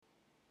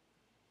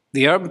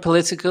The Urban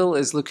Political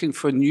is looking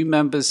for new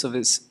members of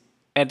its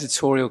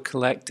editorial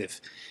collective.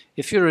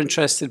 If you're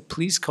interested,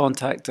 please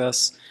contact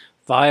us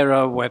via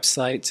our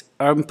website,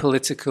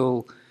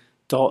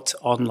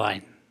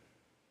 urbanpolitical.online.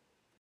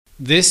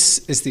 This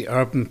is the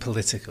Urban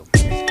Political,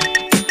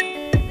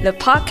 the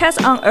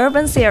podcast on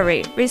urban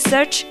theory,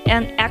 research,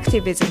 and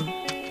activism.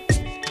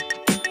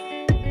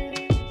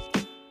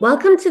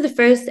 Welcome to the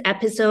first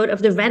episode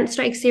of the Rent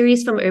Strike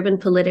series from Urban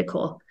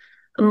Political,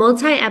 a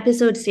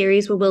multi-episode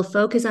series where we'll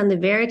focus on the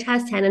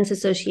Veritas Tenants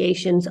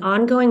Association's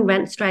ongoing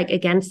rent strike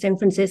against San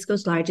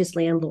Francisco's largest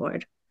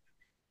landlord.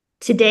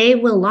 Today,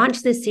 we'll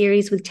launch this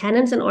series with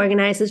tenants and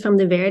organizers from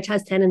the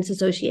Veritas Tenants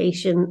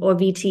Association, or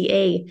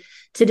VTA,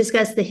 to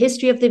discuss the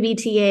history of the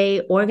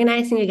VTA,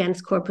 organizing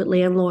against corporate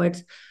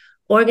landlords,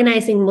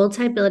 organizing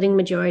multi-building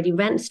majority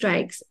rent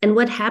strikes, and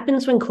what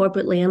happens when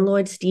corporate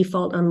landlords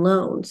default on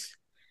loans.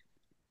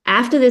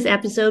 After this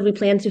episode, we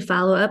plan to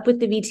follow up with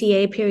the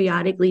VTA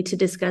periodically to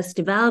discuss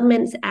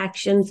developments,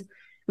 actions,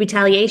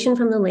 retaliation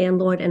from the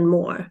landlord, and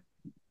more.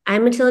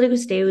 I'm Mathilde Lind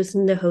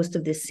Gustavussen, the host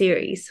of this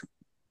series.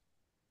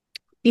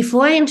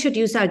 Before I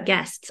introduce our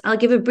guests, I'll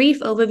give a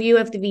brief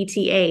overview of the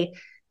VTA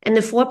and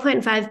the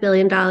 $4.5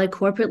 billion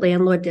corporate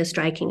landlord they're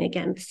striking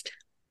against.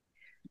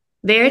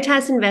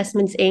 Veritas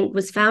Investments, Inc.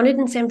 was founded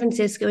in San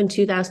Francisco in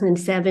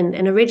 2007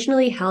 and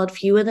originally held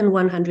fewer than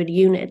 100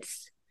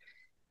 units.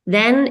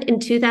 Then,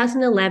 in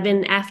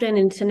 2011, after an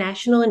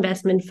international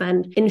investment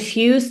fund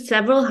infused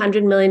several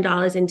 $100 million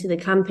into the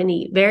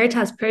company,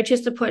 Veritas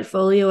purchased a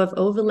portfolio of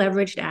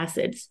over-leveraged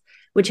assets,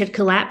 which had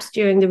collapsed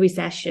during the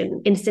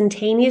recession,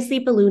 instantaneously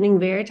ballooning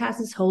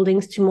Veritas's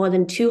holdings to more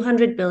than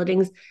 200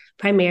 buildings,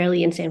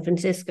 primarily in San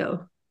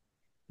Francisco.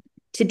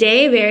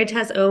 Today,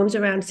 Veritas owns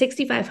around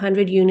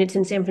 6,500 units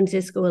in San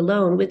Francisco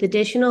alone, with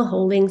additional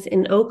holdings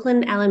in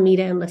Oakland,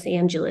 Alameda, and Los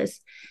Angeles,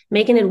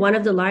 making it one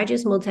of the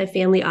largest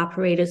multifamily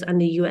operators on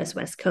the U.S.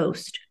 West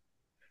Coast.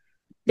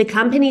 The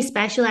company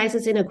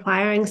specializes in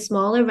acquiring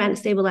smaller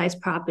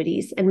rent-stabilized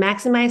properties and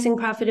maximizing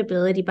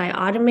profitability by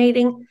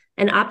automating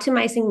and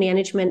optimizing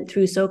management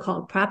through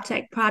so-called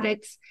PropTech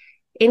products,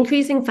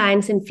 increasing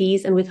fines and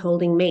fees, and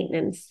withholding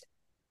maintenance.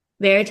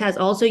 Veritas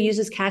also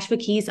uses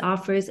cash-for-keys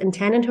offers and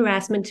tenant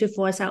harassment to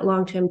force out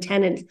long-term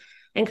tenants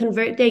and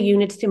convert their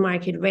units to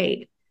market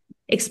rate,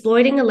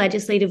 exploiting a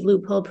legislative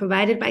loophole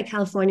provided by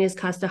California's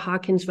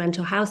Costa-Hawkins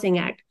Rental Housing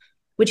Act,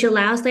 which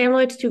allows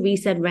landlords to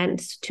reset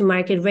rents to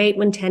market rate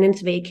when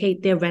tenants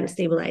vacate their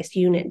rent-stabilized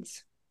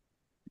units.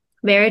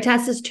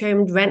 Veritas has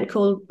termed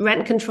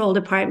rent-controlled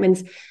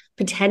apartments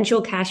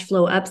potential cash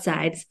flow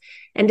upsides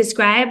and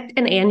described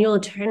an annual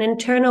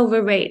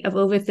turnover rate of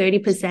over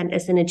 30%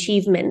 as an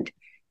achievement,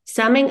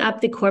 summing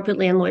up the corporate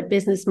landlord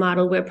business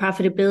model where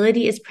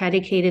profitability is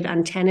predicated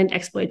on tenant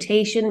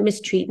exploitation,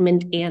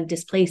 mistreatment, and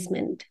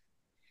displacement.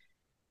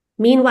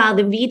 Meanwhile,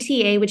 the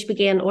VTA, which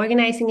began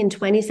organizing in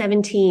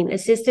 2017,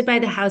 assisted by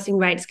the Housing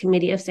Rights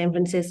Committee of San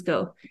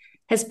Francisco,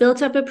 has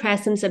built up a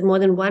presence at more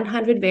than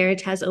 100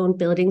 Veritas-owned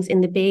buildings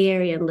in the Bay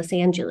Area and Los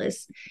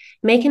Angeles,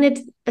 making it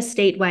a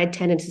statewide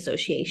tenants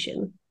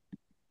association.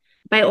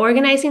 By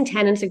organizing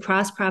tenants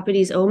across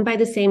properties owned by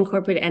the same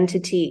corporate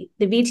entity,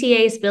 the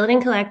VTA is building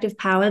collective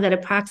power that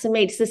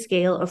approximates the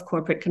scale of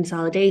corporate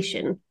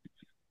consolidation.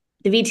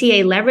 The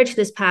VTA leveraged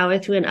this power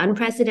through an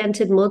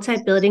unprecedented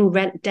multi-building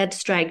rent debt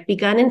strike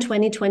begun in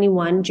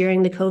 2021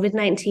 during the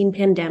COVID-19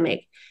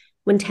 pandemic,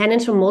 when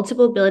tenants from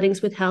multiple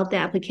buildings withheld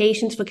their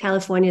applications for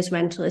California's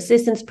rental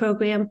assistance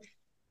program,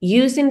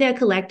 using their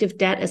collective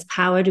debt as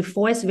power to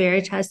force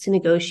Veritas to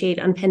negotiate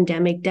on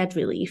pandemic debt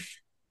relief.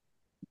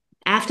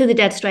 After the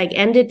debt strike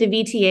ended, the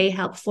VTA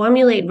helped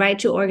formulate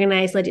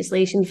right-to-organize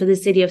legislation for the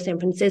city of San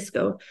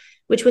Francisco,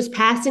 which was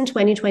passed in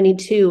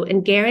 2022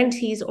 and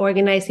guarantees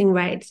organizing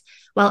rights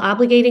while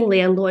obligating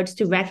landlords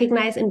to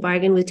recognize and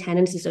bargain with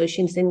tenants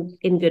associations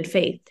in good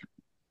faith.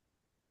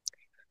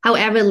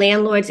 However,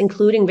 landlords,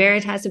 including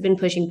Veritas, have been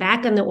pushing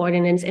back on the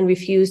ordinance and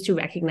refuse to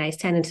recognize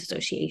tenants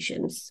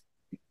associations.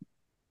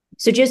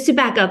 So just to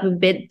back up a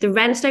bit, the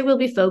rent strike we'll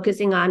be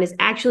focusing on is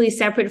actually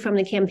separate from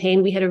the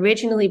campaign we had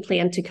originally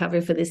planned to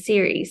cover for this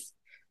series.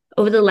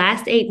 Over the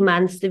last 8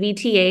 months, the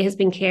VTA has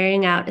been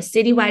carrying out a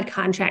citywide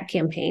contract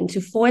campaign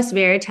to force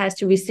Veritas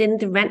to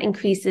rescind the rent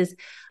increases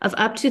of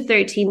up to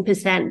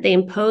 13% they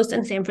imposed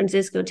on San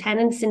Francisco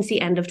tenants since the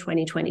end of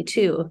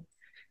 2022.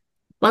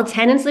 While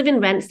tenants live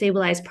in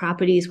rent-stabilized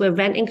properties where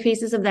rent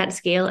increases of that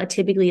scale are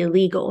typically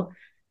illegal,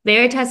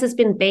 Veritas has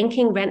been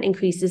banking rent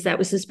increases that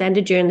were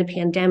suspended during the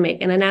pandemic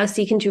and are now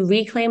seeking to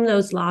reclaim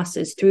those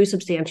losses through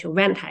substantial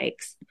rent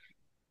hikes.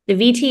 The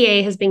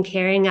VTA has been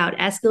carrying out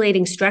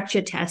escalating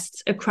structure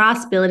tests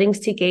across buildings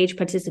to gauge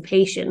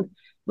participation,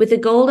 with the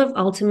goal of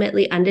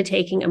ultimately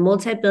undertaking a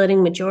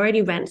multi-building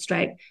majority rent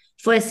strike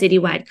for a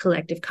citywide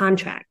collective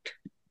contract.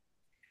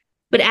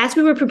 But as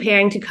we were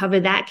preparing to cover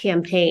that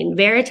campaign,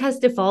 Veritas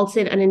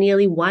defaulted on a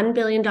nearly $1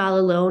 billion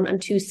loan on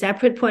two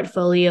separate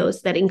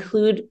portfolios that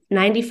include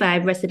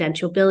 95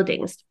 residential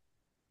buildings.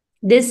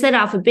 This set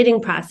off a bidding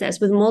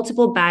process with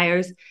multiple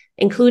buyers,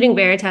 including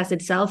Veritas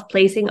itself,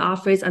 placing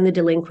offers on the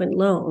delinquent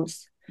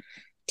loans.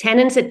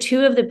 Tenants at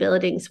two of the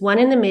buildings, one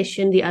in the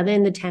Mission, the other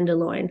in the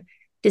Tenderloin,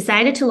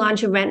 decided to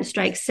launch a rent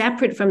strike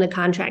separate from the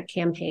contract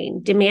campaign,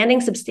 demanding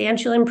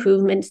substantial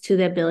improvements to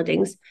their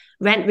buildings,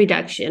 rent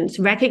reductions,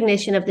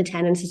 recognition of the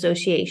Tenants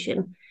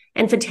Association,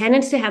 and for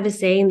tenants to have a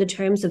say in the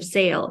terms of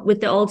sale, with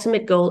the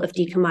ultimate goal of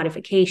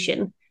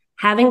decommodification,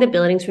 having the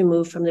buildings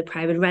removed from the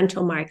private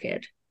rental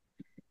market.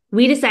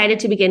 We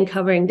decided to begin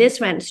covering this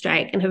rent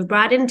strike and have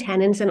brought in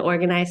tenants and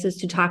organizers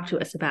to talk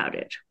to us about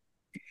it.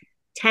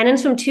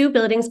 Tenants from two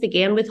buildings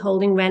began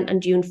withholding rent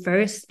on June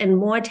 1st, and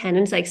more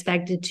tenants are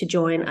expected to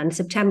join on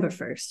September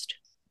 1st.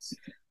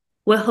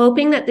 We're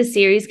hoping that the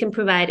series can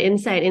provide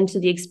insight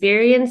into the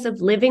experience of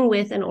living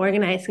with and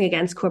organizing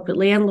against corporate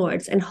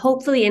landlords, and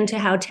hopefully into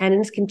how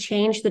tenants can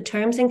change the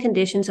terms and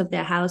conditions of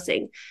their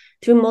housing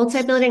through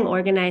multi-building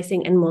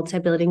organizing and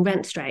multi-building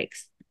rent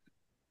strikes.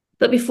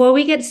 But before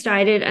we get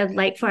started, I'd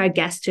like for our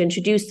guests to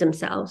introduce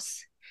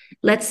themselves.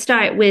 Let's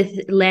start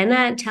with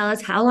Lena. Tell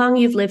us how long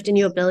you've lived in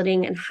your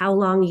building and how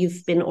long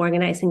you've been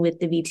organizing with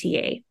the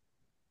VTA.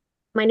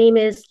 My name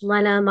is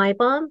Lenea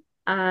Maibaum.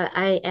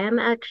 I am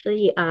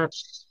actually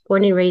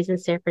born and raised in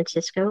San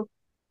Francisco.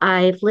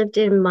 I've lived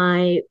in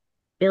my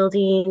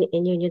building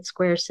in Union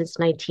Square since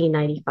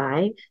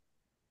 1995.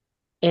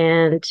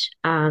 And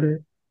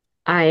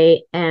I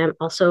am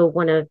also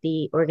one of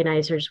the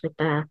organizers with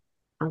the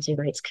Housing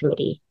Rights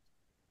Committee.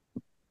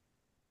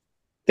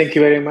 Thank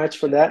you very much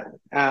for that.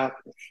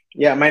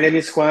 My name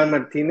is Juan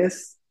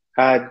Martinez.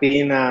 I've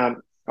been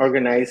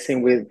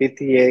organizing with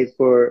VTA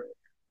for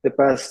the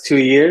past 2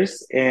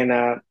 years, and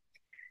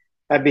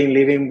I've been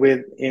living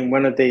in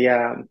one of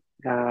the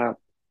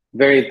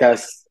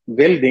Veritas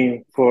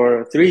building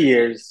for 3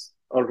 years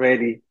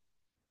already.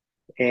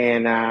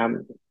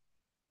 And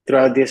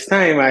throughout this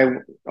time, I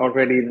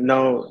already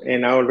know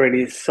and I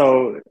already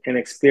saw and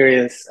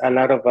experienced a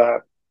lot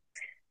of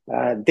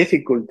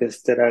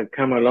difficulties that are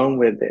come along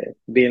with it,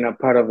 being a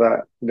part of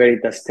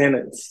Veritas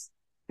Tenants,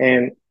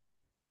 and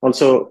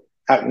also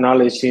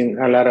acknowledging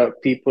a lot of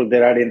people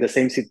that are in the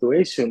same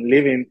situation,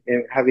 living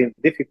and having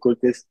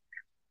difficulties,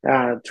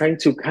 trying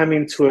to come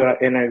into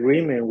an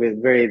agreement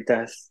with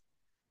Veritas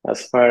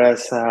as far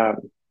as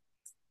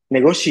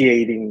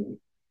negotiating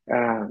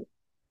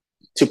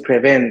to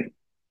prevent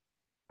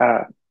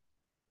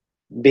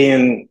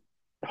being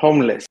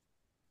homeless.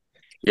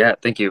 Yeah,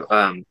 thank you.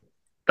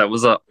 That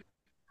was a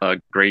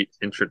great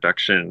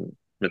introduction,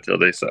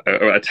 Mathilde. So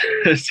I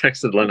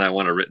texted Lynn, I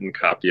want a written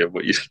copy of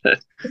what you said.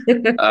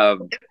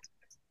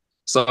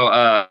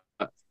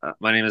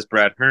 My name is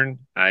Brad Hirn.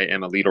 I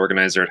am a lead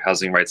organizer at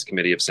Housing Rights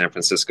Committee of San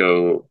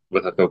Francisco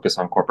with a focus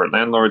on corporate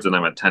landlords, and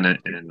I'm a tenant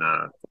in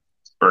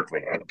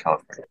Berkeley,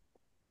 California.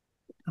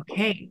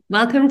 Okay,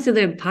 welcome to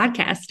the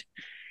podcast.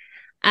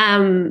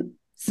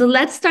 So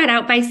let's start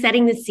out by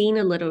setting the scene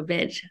a little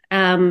bit.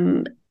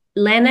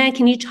 Lena,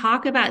 can you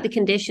talk about the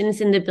conditions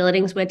in the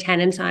buildings where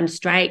tenants are on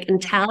strike,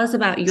 and tell us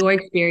about your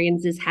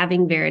experiences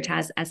having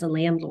Veritas as a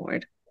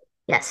landlord?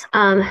 Yes.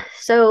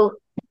 So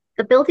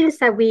the buildings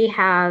that we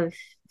have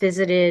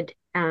visited,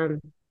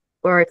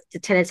 or the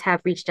tenants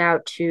have reached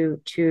out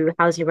to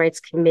Housing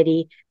Rights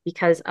Committee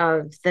because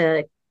of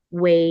the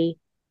way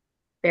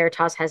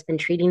Veritas has been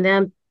treating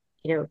them,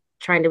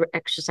 trying to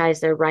exercise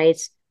their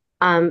rights.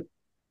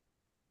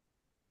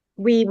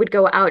 We would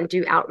go out and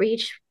do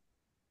outreach,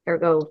 or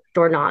go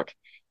door knock,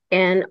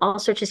 and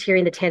also just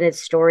hearing the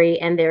tenant's story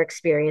and their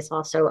experience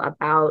also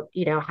about,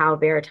 how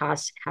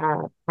Veritas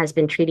has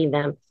been treating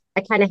them.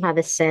 I kind of have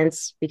a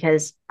sense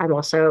because I'm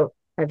also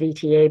a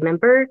VTA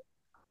member,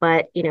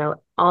 but,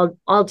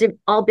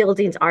 all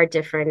buildings are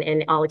different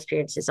and all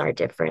experiences are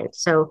different.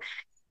 So,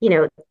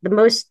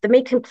 the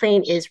main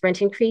complaint is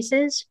rent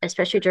increases,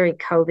 especially during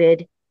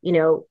COVID.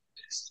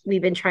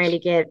 We've been trying to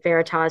get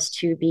Veritas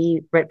to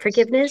be rent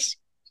forgiveness.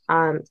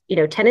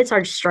 Tenants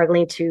are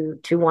struggling to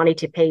wanting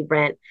to pay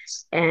rent.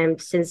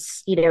 And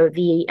since,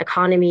 the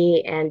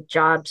economy and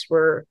jobs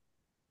were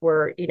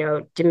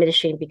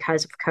diminishing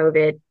because of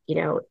COVID,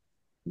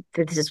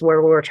 this is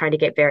where we're trying to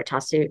get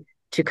Veritas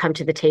to come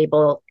to the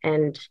table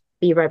and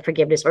be rent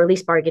forgiveness, or at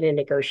least bargain and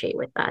negotiate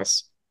with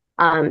us.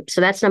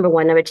 So that's number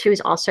one. Number two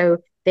is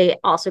they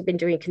also been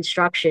doing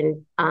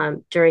construction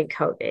during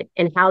COVID,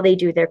 and how they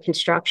do their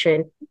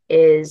construction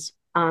is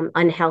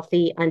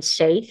unhealthy,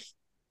 unsafe.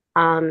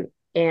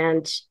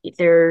 And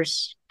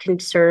there's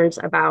concerns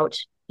about,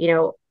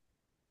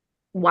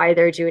 why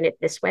they're doing it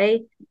this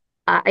way.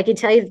 I can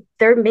tell you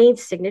their main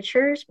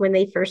signatures when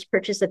they first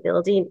purchase a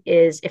building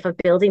is if a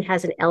building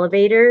has an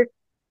elevator,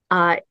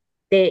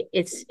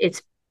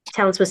 tenants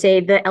will say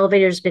the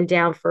elevator's been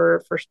down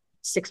for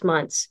 6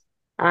 months.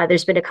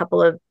 There's been a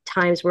couple of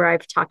times where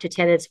I've talked to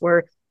tenants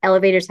where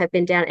elevators have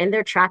been down and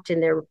they're trapped in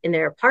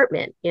their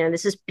apartment.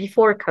 This is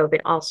before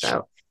COVID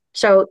also.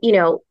 So,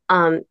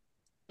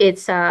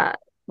 it's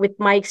with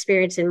my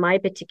experience in my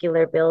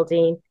particular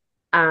building,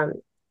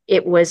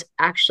 it was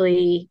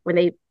actually when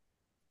they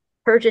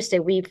purchased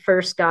it, we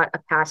first got a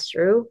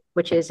pass-through,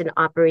 which is an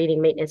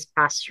operating maintenance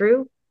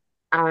pass-through.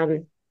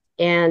 And,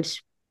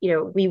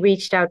 we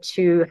reached out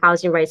to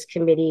Housing Rights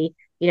Committee,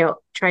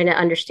 trying to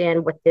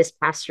understand what this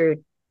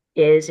pass-through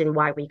is and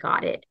why we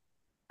got it.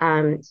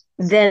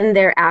 Then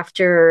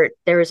thereafter,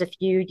 there was a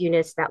few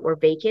units that were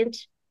vacant.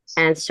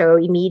 And so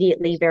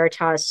immediately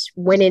Veritas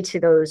went into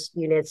those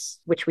units,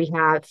 which we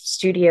have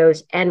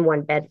studios and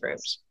 1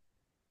 bedrooms.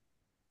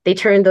 They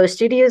turned those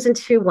studios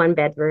into 1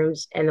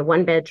 bedrooms and the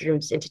 1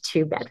 bedrooms into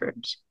 2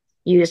 bedrooms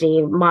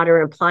using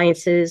modern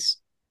appliances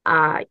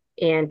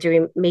and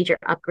doing major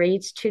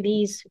upgrades to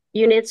these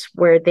units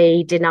where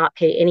they did not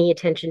pay any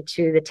attention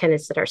to the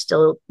tenants that are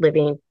still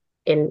living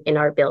in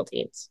our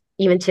buildings,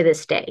 even to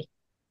this day.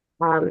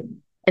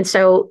 And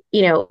so,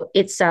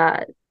 it's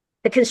the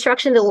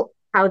construction,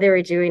 how they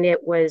were doing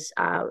it was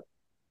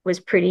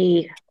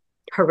pretty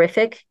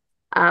horrific.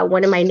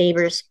 One of my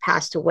neighbors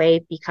passed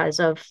away because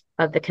of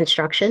the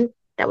construction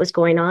that was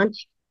going on.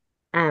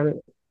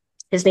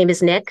 His name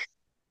is Nick.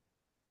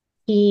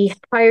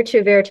 Prior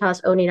to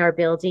Veritas owning our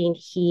building,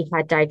 he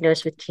had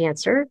diagnosed with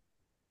cancer.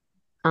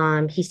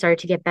 He started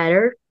to get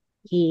better.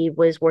 He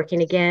was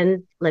working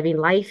again, living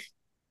life.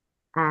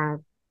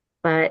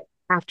 But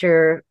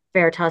after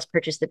Veritas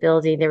purchased the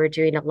building, they were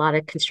doing a lot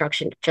of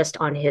construction just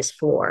on his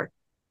floor.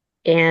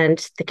 And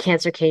the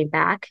cancer came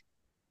back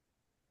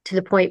to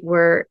the point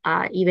where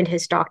even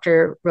his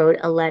doctor wrote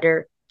a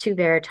letter to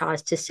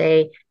Veritas to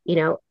say,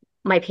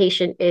 my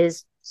patient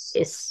is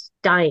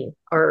dying,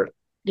 or,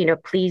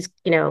 please,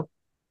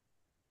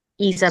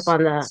 ease up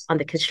on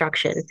the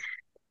construction.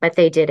 But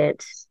they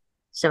didn't.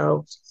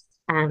 So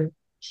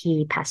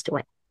he passed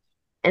away.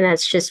 And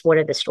that's just one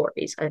of the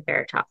stories of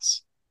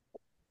Veritas.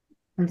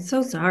 I'm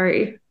so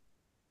sorry.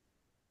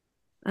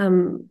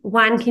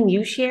 Juan, can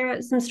you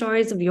share some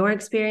stories of your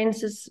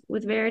experiences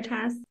with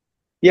Veritas?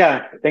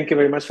 Yeah, thank you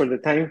very much for the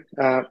time.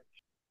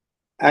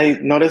 I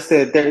noticed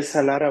that there is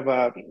a lot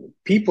of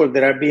people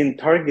that are being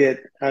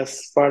targeted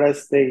as far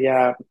as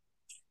they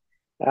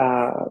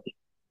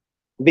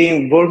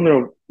being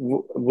vulnerable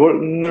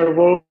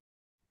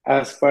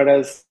as far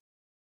as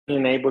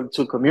being able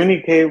to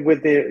communicate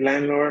with the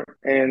landlord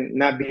and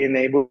not being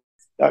able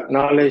to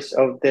acknowledge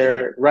of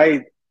their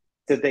right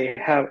that they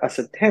have as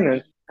a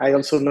tenant. I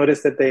also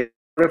noticed that they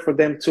prefer for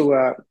them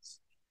to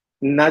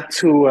not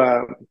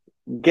to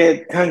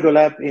get tangled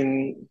up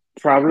in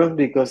problems,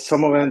 because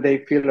some of them, they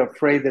feel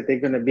afraid that they're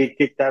going to be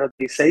kicked out if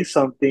they say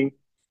something.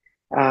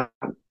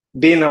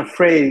 Being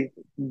afraid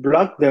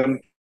block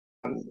them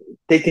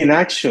taking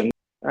action.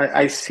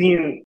 I've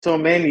seen so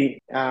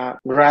many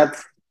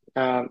rats,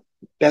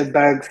 bed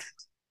bugs.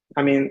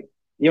 I mean,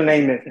 you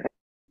name it.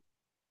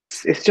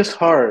 It's just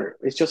hard.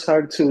 It's just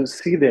hard to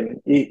see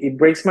them. It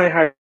breaks my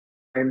heart.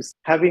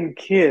 Having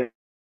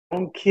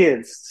own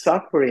kids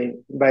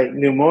suffering by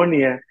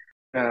pneumonia.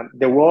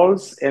 The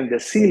walls and the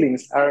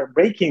ceilings are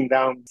breaking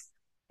down,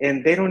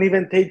 and they don't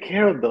even take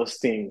care of those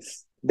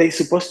things. They're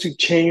supposed to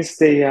change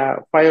the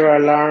fire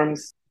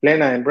alarms.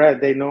 Lena and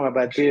Brad, they know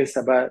about this,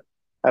 about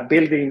a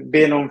building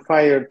being on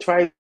fire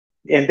twice,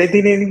 and they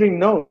didn't even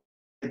know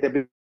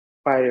the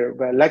fire.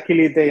 But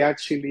luckily, they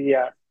actually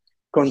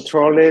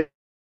control it.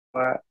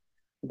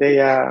 They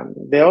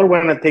all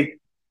want to take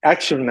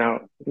action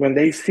now. When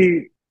they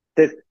see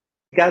that,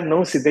 God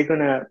knows if they're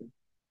gonna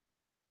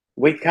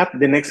wake up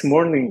the next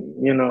morning.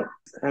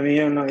 I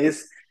mean,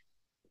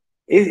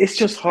 it's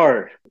just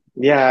hard.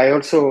 Yeah, I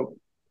also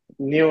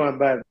knew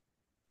about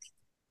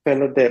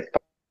fellow that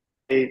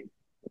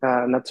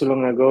not too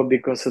long ago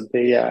because of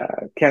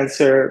the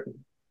cancer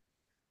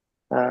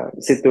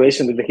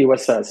situation that he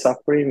was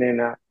suffering,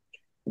 and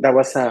that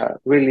was a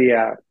really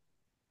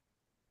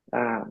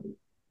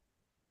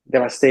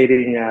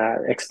devastating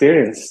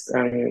experience.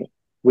 I mean,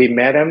 we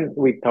met him,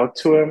 we talked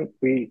to him,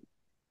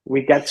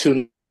 we got to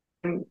know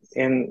him,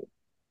 and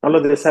all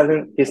of a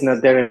sudden he's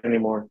not there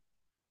anymore.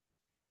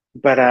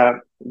 But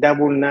that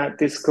will not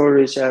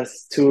discourage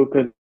us to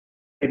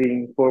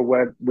continue for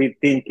what we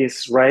think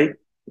is right,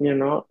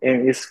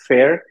 and is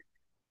fair.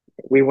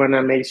 We want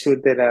to make sure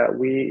that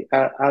we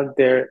are out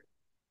there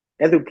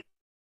educating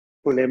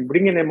people and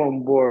bringing them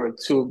on board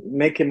to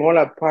make them all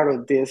a part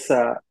of this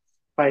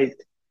fight.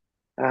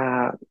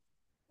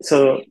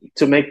 So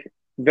to make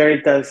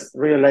Veritas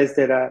realize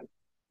that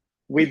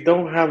we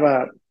don't have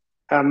a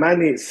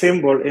money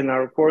symbol in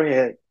our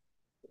forehead,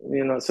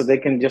 so they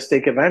can just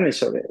take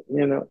advantage of it.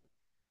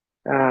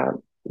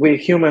 We're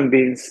human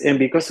beings, and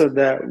because of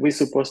that, we're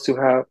supposed to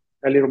have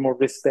a little more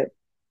respect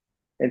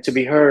and to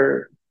be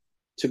heard,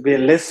 to be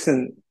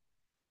listened.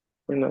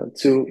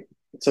 So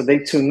they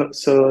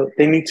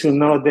need to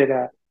know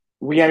that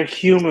we are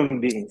human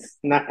beings,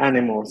 not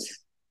animals.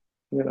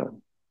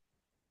 Well,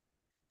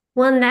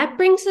 and that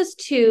brings us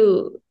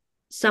to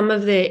some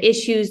of the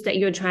issues that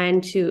you're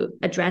trying to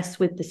address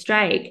with the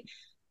strike.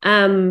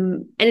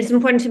 And it's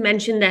important to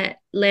mention that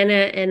Lena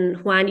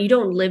and Juan, you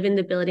don't live in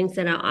the buildings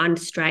that are on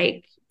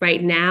strike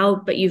right now,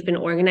 but you've been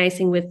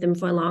organizing with them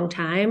for a long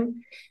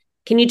time.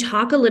 Can you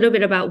talk a little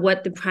bit about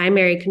what the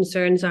primary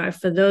concerns are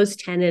for those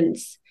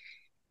tenants?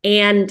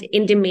 And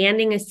in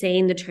demanding a say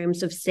in the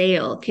terms of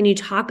sale, can you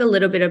talk a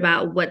little bit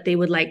about what they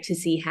would like to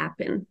see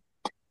happen?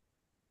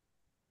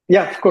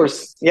 Yeah, of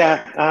course.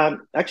 Yeah,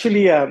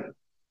 actually, I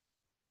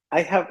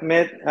have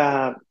met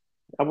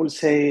I would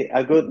say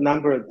a good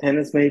number of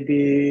tenants,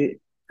 maybe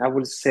I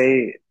would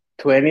say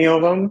 20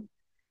 of them.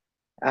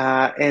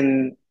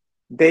 And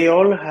they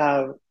all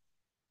have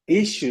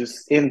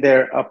issues in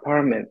their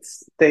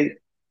apartments. They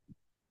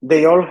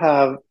all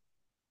have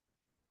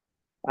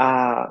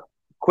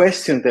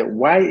questions that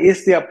why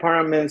is the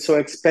apartment so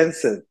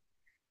expensive?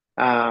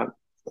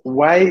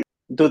 Why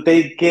do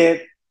they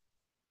get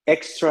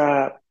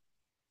extra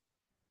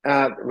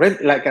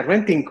rent, like a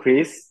rent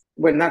increase?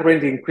 Well, not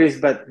rent increase,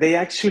 but they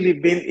actually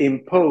been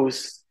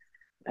imposed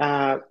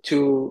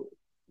to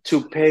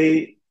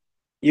pay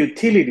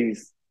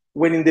utilities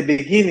when in the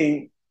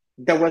beginning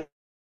that was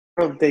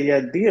part of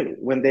the deal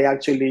when they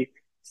actually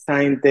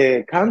signed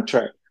the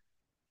contract.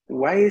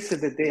 Why is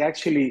it that they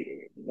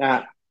actually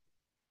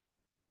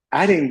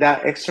adding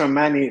that extra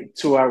money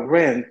to our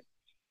rent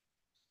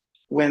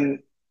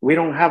when we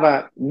don't have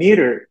a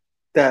meter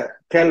that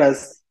tell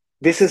us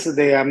this is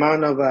the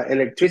amount of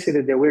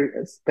electricity that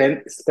we're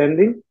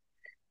spending,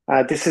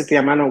 this is the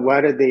amount of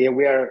water that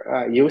we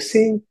are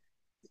using,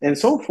 and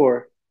so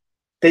forth.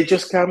 They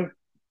just come,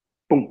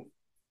 boom,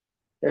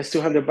 there's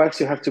 $200,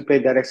 you have to pay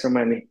that extra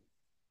money.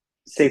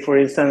 Say, for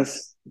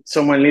instance,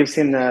 someone lives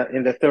in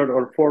the third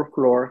or fourth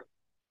floor,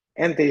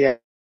 and the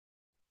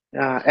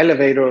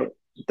elevator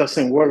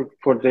doesn't work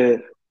for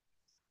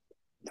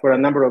a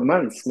number of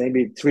months,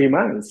 maybe 3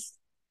 months.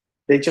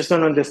 They just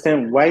don't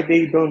understand why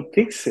they don't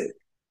fix it.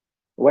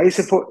 Why is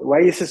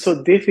it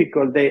so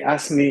difficult? They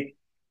ask me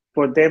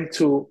for them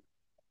to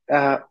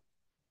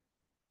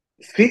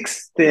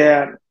fix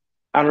the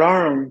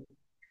alarm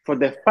for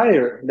the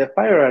fire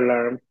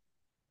alarm.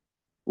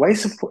 Why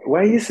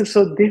is it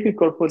so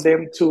difficult for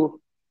them to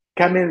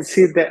come and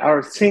see that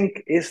our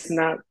sink is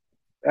not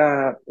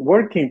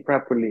working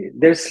properly?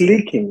 There's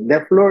leaking.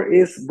 The floor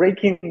is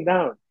breaking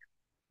down.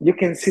 You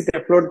can see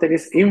the floor that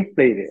is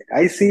inflated.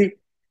 I see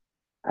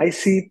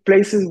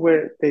places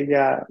where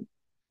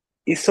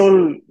it's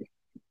all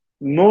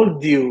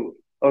mildew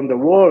on the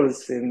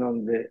walls and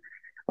on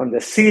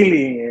the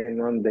ceiling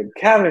and on the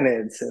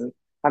cabinets, and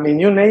I mean,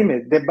 you name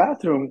it. The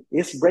bathroom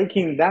is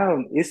breaking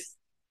down.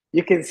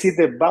 You can see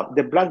the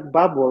black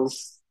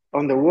bubbles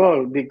on the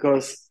wall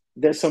because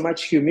there's so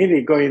much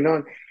humidity going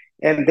on,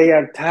 and they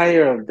are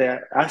tired of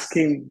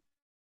asking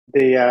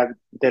the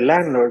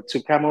landlord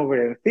to come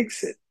over and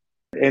fix it.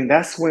 And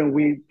that's when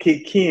we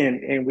kick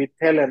in and we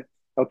tell them,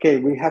 okay,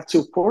 we have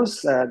to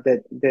force the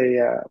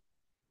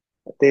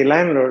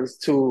landlords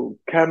to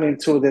come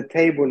into the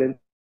table and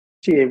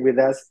negotiate with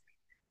us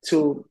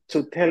to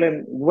tell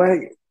them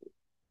why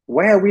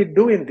are we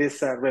doing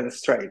this rent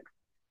strike?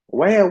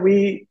 Why are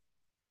we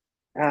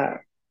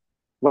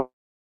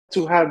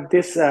to have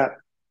this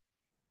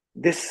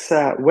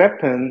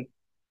weapon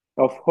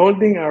of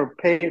holding our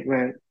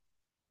payment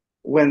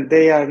when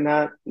they are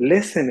not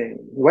listening?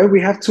 Why we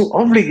have to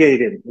obligate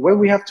them? Why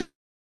we have to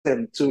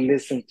them to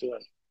listen to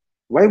us?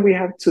 Why we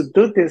have to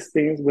do these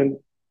things when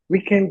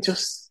we can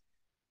just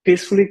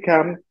peacefully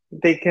come?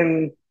 They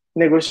can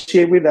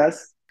negotiate with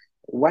us.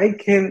 Why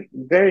can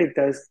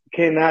Veritas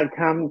cannot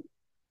come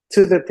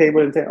to the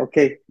table and say,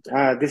 okay,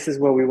 this is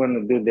what we want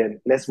to do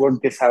then. Let's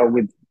work this out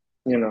with,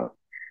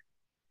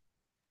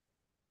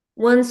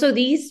 One, so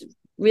these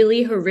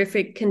really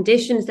horrific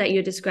conditions that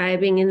you're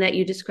describing and that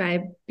you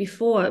described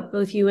before,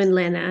 both you and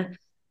Lenea,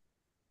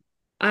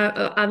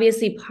 are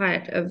obviously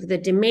part of the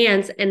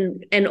demands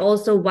and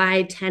also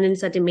why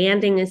tenants are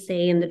demanding a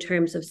say in the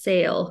terms of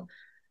sale.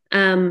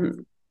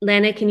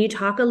 Lenea, can you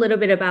talk a little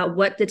bit about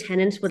what the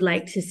tenants would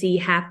like to see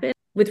happen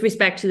with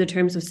respect to the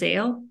terms of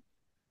sale?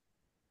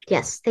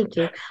 Yes, thank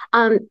you.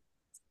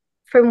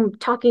 From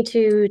talking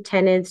to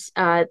tenants,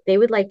 they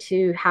would like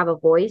to have a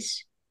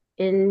voice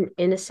in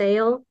a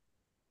sale,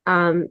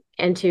 and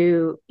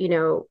to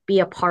be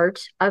a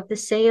part of the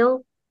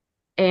sale.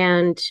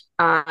 And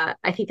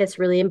I think that's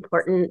really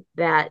important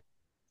that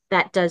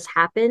does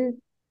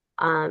happen.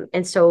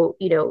 And so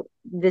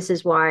this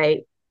is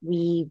why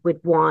we would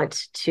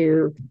want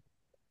to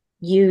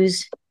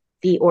use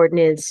the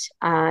ordinance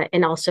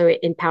and also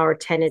empower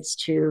tenants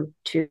to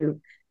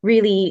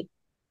really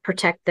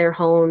protect their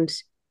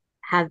homes,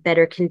 have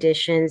better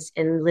conditions,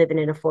 and live in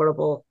an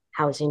affordable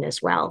housing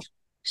as well.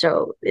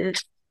 So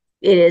it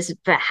is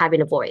having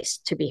a voice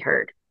to be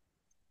heard.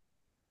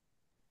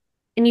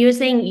 And you're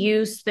saying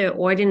use the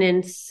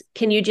ordinance.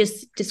 Can you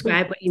just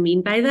describe what you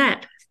mean by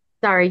that?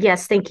 Sorry.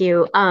 Yes. Thank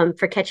you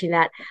for catching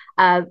that.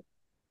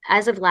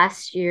 As of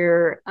last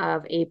year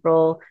of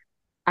April,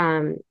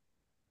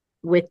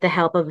 with the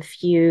help of a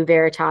few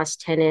Veritas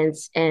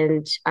tenants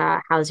and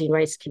Housing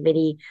Rights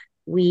Committee,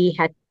 we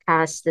had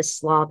passed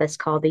this law that's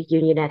called the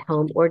Union at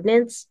Home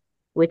Ordinance,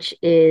 which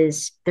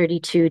is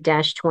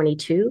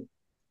 32-22.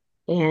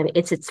 And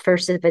it's its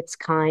first of its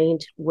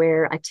kind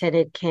where a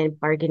tenant can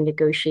bargain,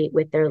 negotiate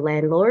with their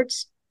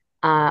landlords,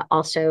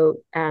 also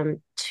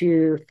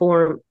to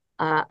form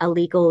a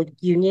legal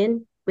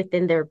union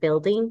within their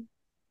building.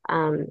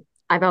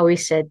 I've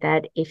always said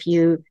that if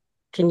you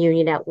can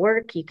union at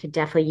work, you could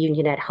definitely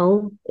union at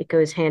home. It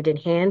goes hand in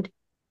hand.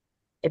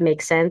 It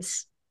makes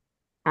sense.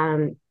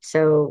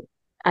 So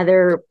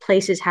other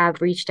places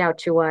have reached out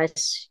to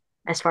us,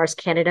 as far as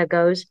Canada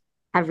goes,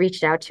 have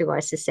reached out to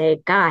us to say,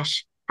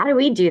 gosh, how do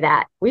we do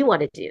that? We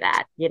want to do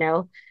that, you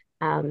know?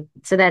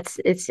 So it's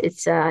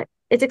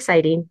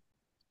exciting.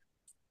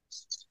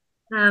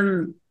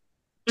 And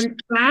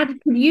Brad,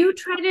 can you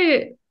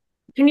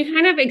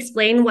kind of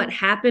explain what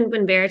happened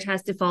when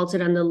Veritas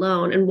defaulted on the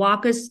loan and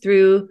walk us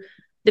through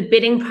the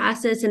bidding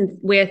process and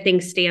where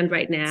things stand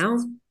right now?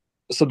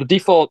 So the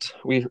default,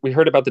 we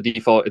heard about the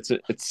default.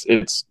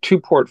 It's two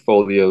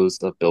portfolios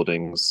of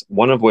buildings,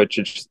 one of which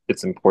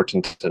it's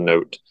important to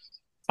note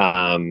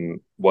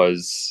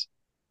was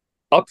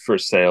up for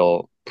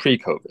sale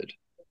pre-COVID.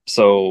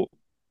 So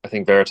I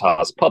think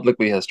Veritas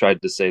publicly has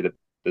tried to say that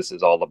this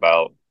is all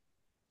about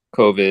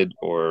COVID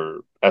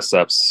or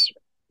SF's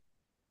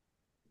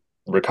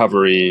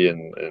recovery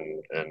and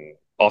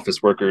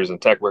office workers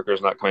and tech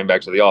workers not coming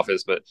back to the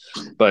office, but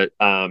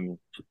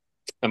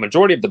a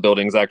majority of the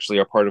buildings actually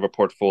are part of a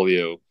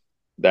portfolio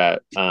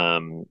that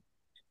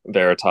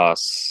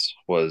Veritas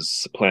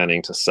was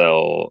planning to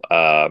sell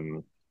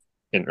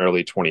in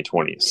early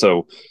 2020.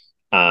 So,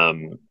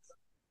 and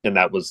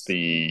that was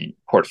the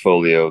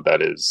portfolio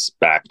that is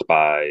backed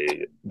by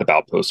the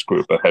Baupost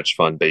Group, a hedge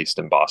fund based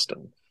in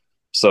Boston.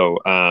 So,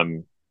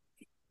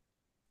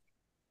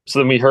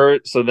 so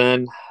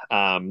then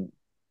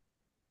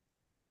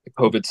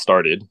COVID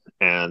started,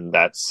 and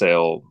that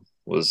sale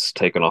was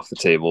taken off the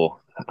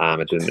table.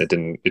 It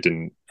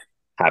didn't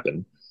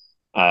happen.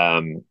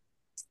 And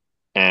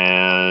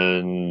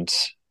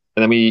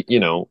then we,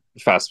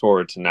 fast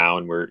forward to now,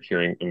 and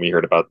we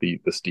heard about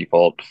this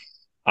default.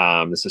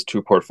 This is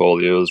two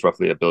portfolios,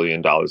 roughly $1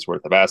 billion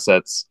worth of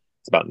assets.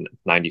 It's about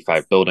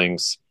 95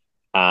 buildings.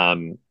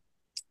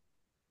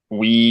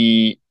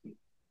 We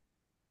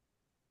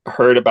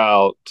heard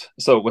about,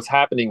 so what's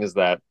happening is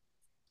that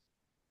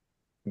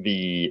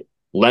the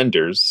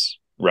lenders,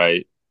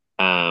 right,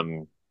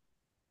 are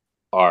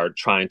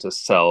trying to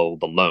sell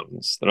the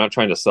loans. They're not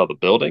trying to sell the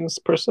buildings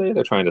per se.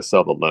 They're trying to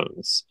sell the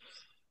loans.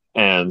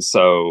 And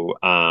so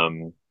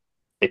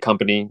this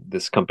company,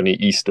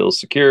 eStill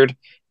Secured,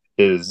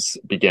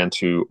 began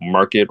to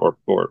market or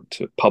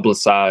to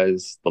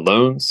publicize the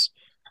loans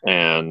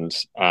and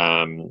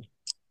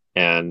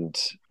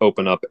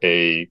open up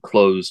a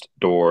closed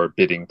door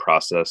bidding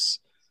process.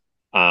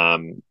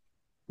 And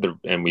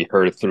we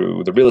heard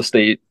through the real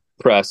estate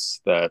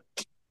press that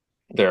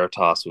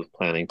Veritas was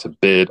planning to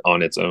bid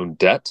on its own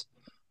debt,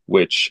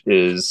 which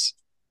is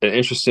an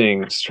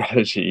interesting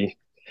strategy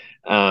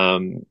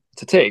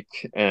to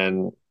take,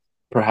 and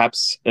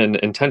perhaps an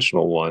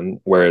intentional one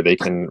where they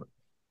can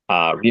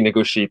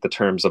renegotiate the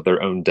terms of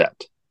their own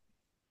debt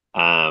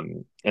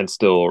and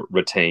still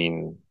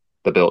retain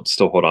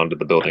still hold on to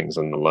the buildings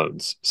and the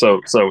loans. So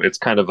it's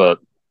kind of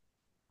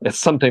it's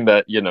something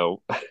that,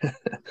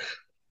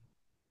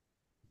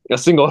 a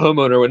single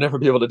homeowner would never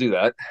be able to do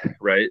that,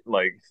 right?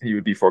 Like, you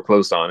would be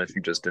foreclosed on if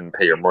you just didn't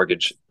pay your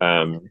mortgage.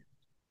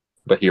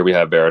 But here we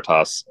have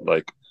Veritas,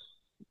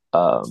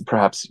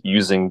 perhaps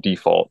using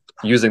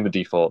the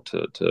default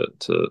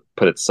to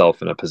put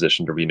itself in a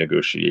position to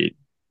renegotiate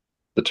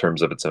the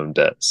terms of its own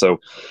debt.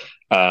 So,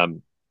 that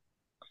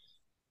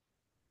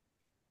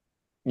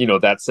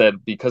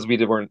said, because we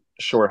weren't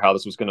sure how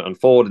this was going to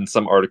unfold, and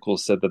some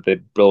articles said that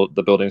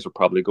the buildings were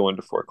probably going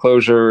to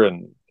foreclosure,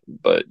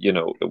 but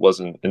it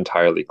wasn't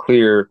entirely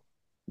clear.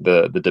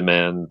 The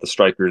demand, the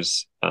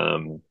strikers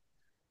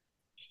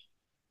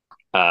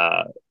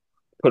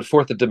put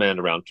forth a demand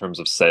around terms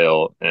of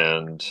sale,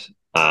 and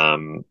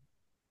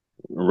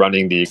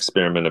running the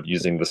experiment of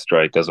using the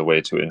strike as a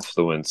way to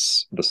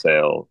influence the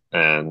sale,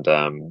 and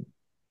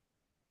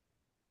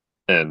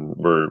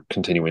we're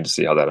continuing to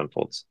see how that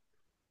unfolds.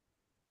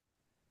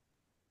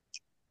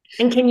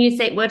 And can you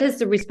say, what has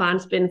the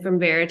response been from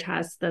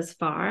Veritas thus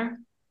far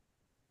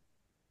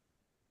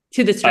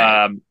to the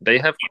strike? They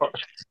have,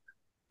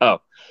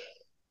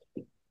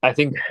 I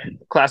think,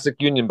 classic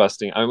union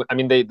busting. I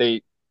mean,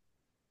 they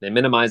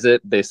minimize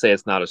it. They say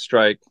it's not a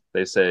strike.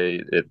 They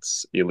say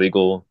it's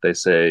illegal. They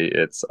say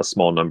it's a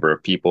small number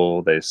of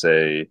people. They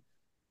say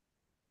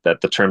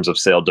that the terms of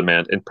sale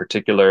demand in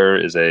particular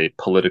is a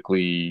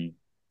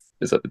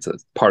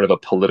part of a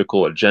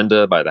political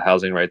agenda by the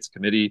Housing Rights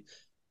Committee,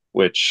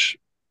 which,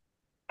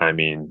 I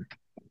mean,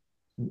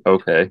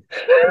 okay.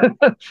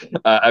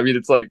 I mean,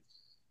 it's like,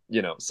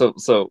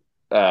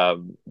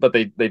 but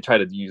they try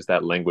to use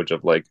that language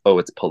of like, oh,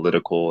 it's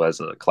political, as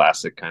a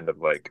classic kind of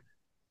like,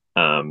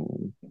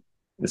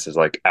 this is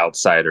like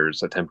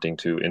outsiders attempting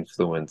to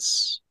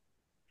influence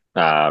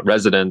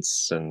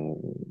residents.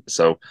 And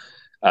so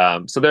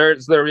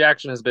their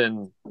reaction has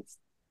been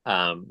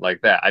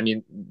like that. I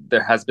mean,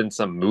 there has been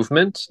some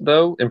movement,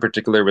 though, in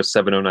particular with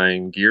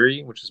 709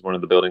 Geary, which is one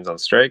of the buildings on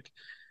strike,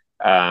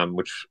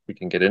 which we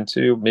can get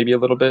into maybe a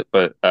little bit,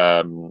 but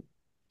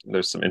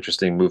there's some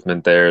interesting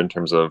movement there in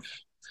terms of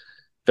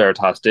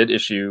Veritas did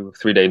issue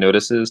 3-day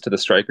notices to the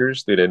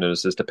strikers, 3-day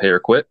notices to pay or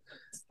quit.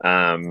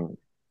 And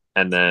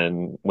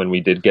then when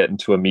we did get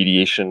into a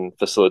mediation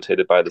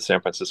facilitated by the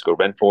San Francisco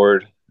Rent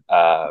Board,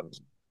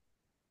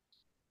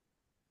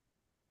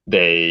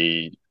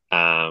 we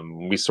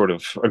sort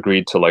of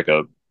agreed to like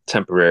a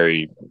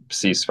temporary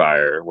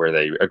ceasefire where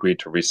they agreed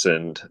to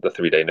rescind the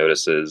 3-day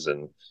notices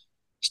and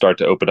start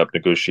to open up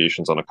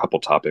negotiations on a couple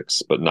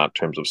topics, but not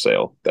terms of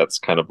sale. That's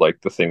kind of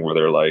like the thing where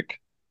they're like,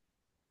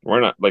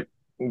 we're not like,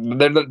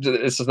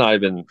 this is not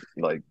even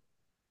like,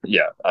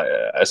 yeah.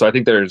 So I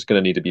think there's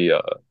going to need to be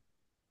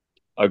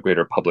a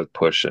greater public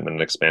push and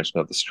an expansion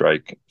of the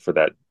strike for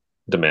that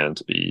demand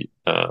to be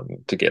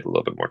to get a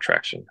little bit more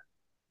traction.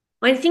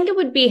 I think it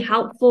would be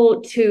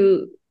helpful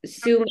to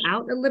zoom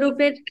out a little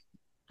bit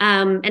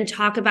and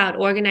talk about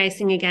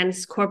organizing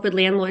against corporate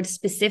landlords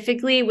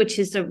specifically, which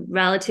is a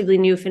relatively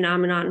new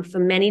phenomenon for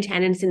many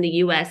tenants in the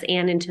US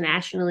and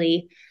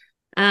internationally.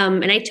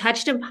 And I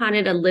touched upon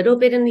it a little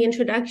bit in the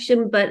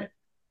introduction, but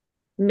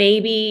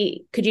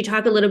maybe could you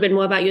talk a little bit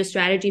more about your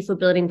strategy for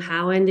building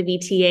power in the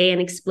VTA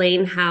and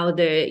explain how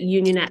the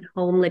union at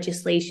home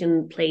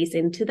legislation plays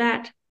into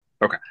that?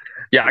 Okay.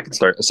 Yeah, I can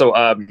start. So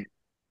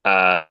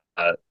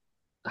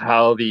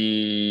how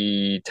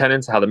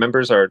the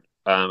members are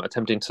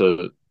attempting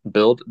to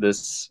build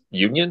this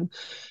union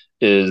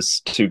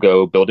is to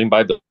go building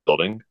by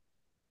building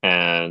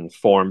and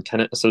form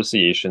tenant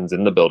associations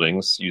in the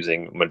buildings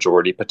using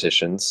majority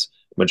petitions.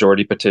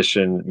 Majority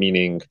petition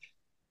meaning,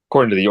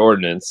 according to the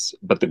ordinance,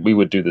 but that we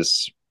would do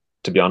this,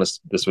 to be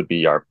honest, this would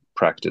be our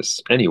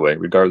practice anyway,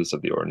 regardless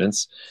of the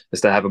ordinance,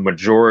 is to have a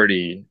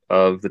majority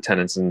of the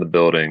tenants in the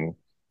building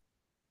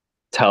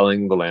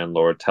telling the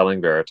landlord,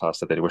 telling Veritas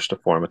that they wish to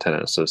form a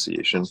tenant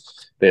association.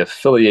 They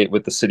affiliate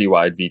with the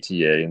citywide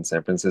VTA in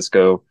San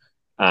Francisco.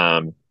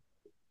 And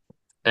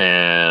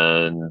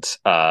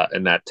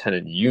that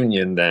tenant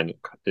union then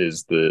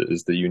is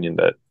the union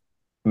that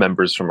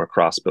members from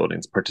across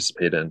buildings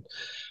participate in.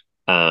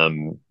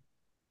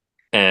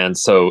 And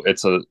so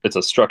it's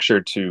a structure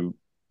to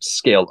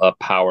scale up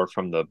power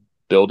from the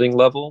building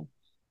level,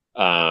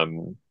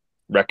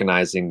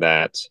 recognizing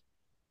that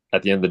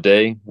at the end of the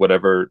day,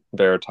 whatever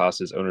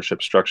Veritas's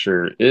ownership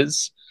structure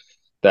is,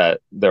 that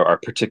there are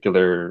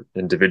particular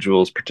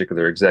individuals,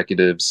 particular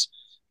executives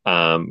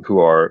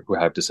who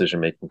have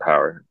decision-making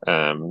power,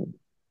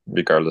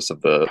 regardless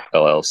of the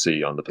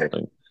LLC on the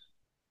building.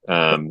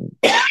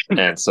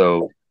 And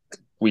so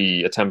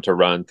we attempt to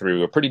run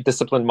through a pretty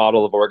disciplined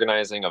model of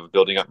organizing, of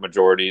building up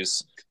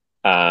majorities,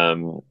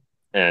 and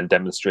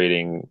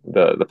demonstrating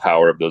the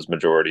power of those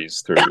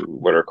majorities through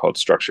what are called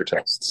structure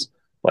tests,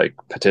 like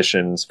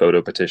petitions,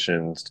 photo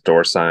petitions,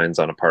 door signs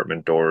on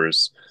apartment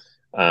doors,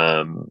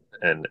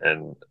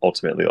 and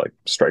ultimately like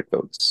strike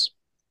votes.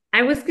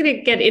 I was going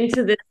to get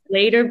into this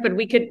later, but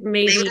we could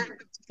maybe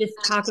just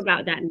talk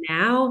about that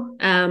now.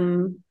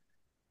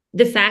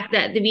 The fact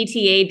that the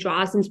VTA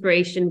draws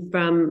inspiration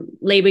from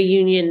labor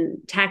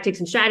union tactics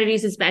and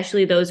strategies,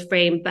 especially those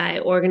framed by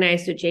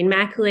organizer Jane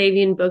McAlevey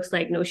in books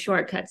like No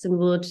Shortcuts and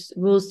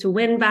Rules to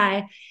Win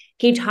By.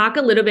 Can you talk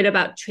a little bit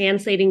about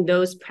translating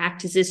those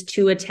practices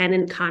to a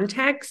tenant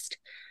context?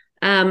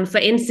 For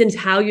instance,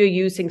 how you're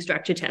using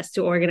structure tests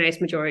to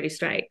organize majority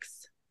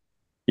strikes.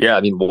 Yeah,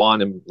 I mean,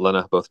 Juan and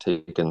Lena have both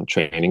taken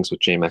trainings with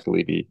Jane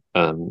McAlevey.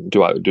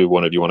 Do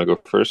one of you want to go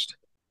first?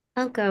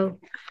 I'll go.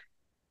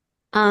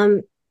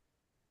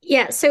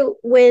 Yeah, so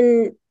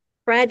when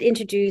Brad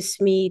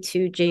introduced me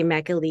to Jane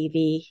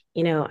McAlevey,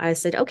 I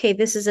said, okay,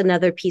 this is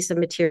another piece of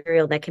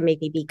material that can make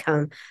me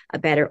become a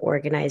better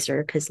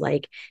organizer, because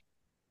like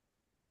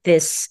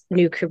this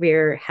new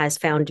career has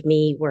found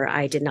me where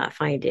I did not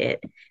find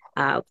it,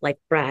 like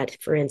Brad,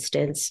 for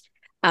instance.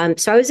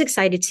 So I was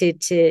excited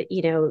to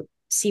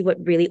see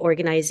what really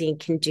organizing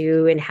can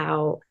do and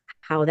how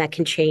that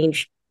can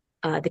change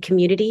the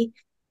community.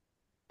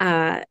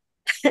 I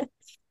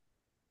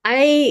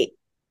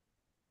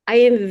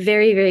am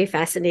very, very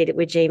fascinated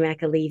with Jane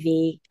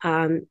McAlevey.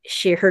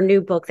 Her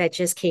new book that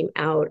just came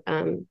out,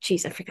 I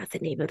forgot the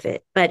name of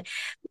it, but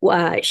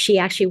she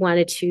actually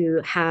wanted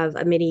to have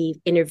a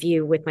mini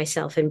interview with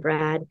myself and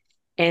Brad.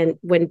 And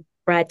when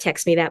Brad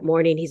texted me that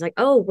morning, he's like,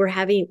 "Oh, we're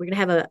gonna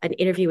have an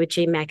interview with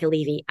Jane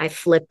McAlevey." I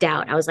flipped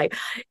out. I was like,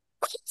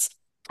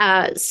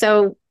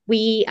 so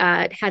we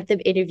had the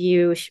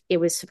interview. It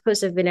was supposed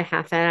to have been a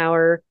half an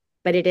hour,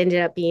 but it ended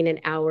up being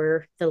an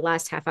hour. The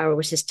last half hour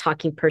was just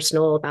talking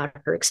personal about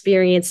her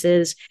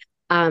experiences.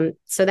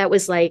 So that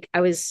was like,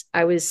 I was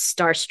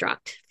starstruck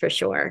for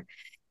sure.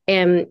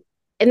 And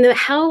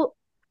how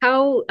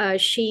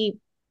she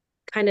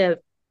kind of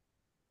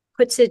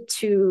puts it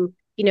to,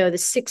 the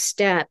 6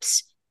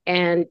 steps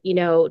and,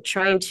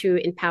 trying to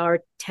empower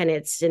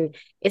tenants. And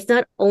it's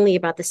not only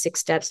about the 6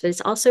 steps, but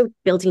it's also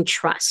building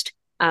trust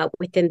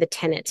within the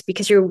tenants,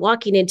 because you're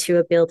walking into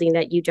a building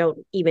that you don't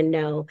even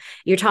know.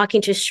 You're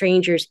talking to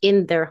strangers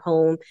in their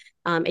home,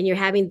 and you're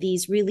having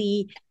these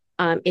really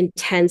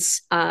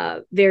intense,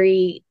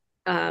 very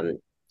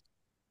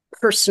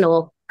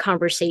personal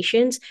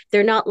conversations.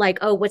 They're not like,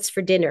 "Oh, what's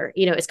for dinner?"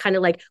 It's kind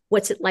of like,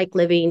 "What's it like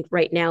living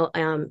right now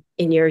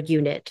in your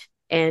unit?"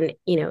 And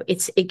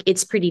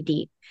it's pretty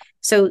deep.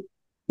 So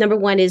number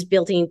 1 is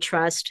building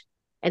trust,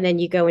 and then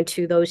you go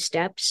into those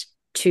steps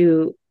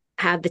to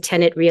have the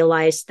tenant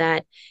realize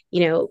that,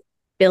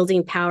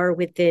 building power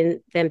within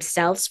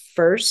themselves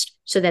first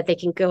so that they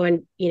can go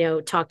and,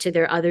 talk to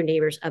their other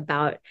neighbors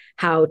about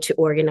how to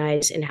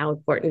organize and how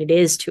important it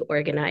is to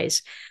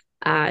organize.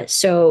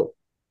 So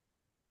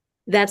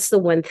that's the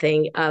one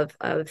thing of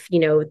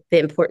the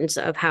importance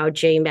of how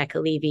Jane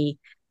McAlevey,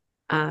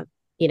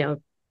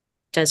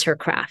 does her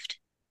craft.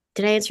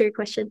 Did I answer your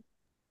question?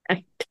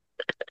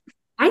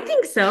 I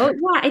think so.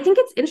 Yeah, I think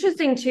it's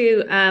interesting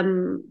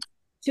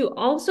to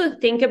also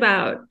think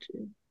about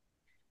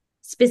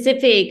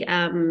specific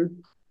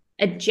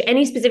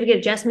any specific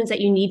adjustments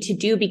that you need to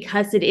do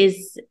because it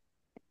is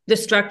the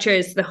structure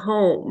is the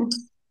home,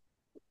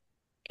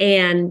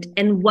 and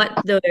what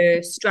the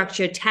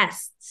structure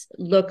tests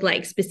look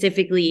like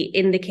specifically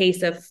in the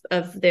case of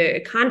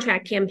the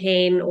contract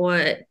campaign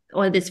or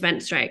this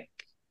rent strike,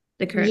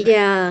 the current.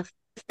 Yeah.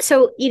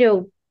 So,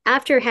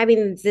 after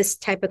having this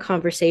type of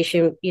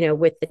conversation,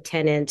 with the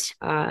tenant,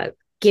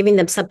 giving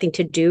them something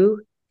to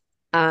do,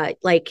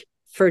 like,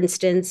 for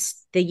instance,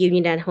 the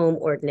union at home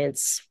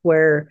ordinance,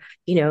 where,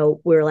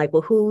 we're like,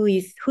 well, who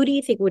do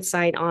you think would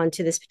sign on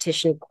to this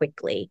petition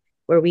quickly,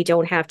 where we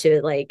don't have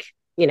to, like,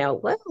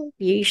 well,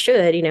 you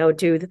should,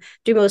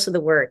 do most of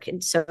the work.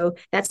 And so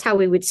that's how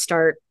we would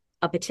start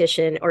a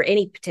petition, or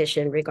any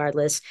petition,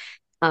 regardless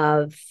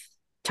of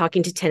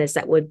talking to tenants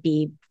that would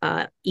be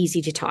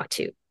easy to talk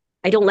to.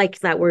 I don't like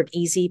that word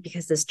easy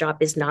because this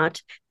job is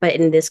not, but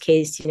in this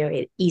case,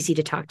 easy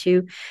to talk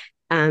to.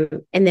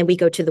 And then we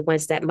go to the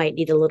ones that might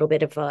need a little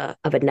bit of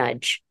a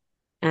nudge.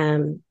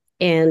 And,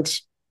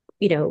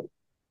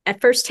 at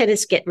first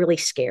tenants get really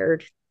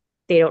scared.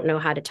 They don't know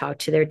how to talk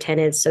to their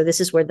tenants. So this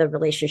is where the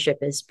relationship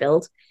is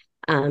built.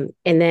 And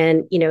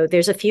then,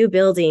 there's a few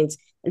buildings.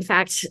 In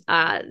fact,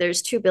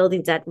 there's 2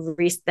 buildings that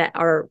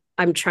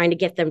I'm trying to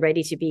get them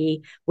ready to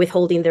be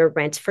withholding their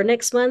rent for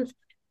next month.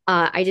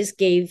 I just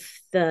gave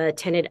the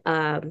tenant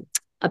a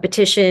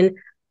petition.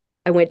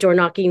 I went door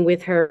knocking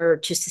with her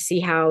just to see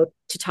how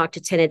to talk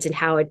to tenants and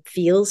how it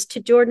feels to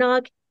door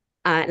knock.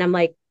 And I'm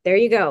like, there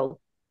you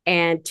go.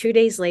 And 2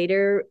 days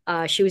later,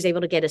 she was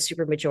able to get a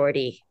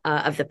supermajority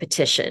of the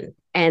petition.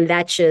 And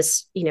that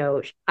just,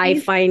 I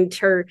find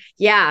her,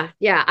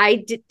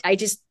 I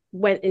just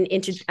went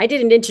I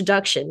did an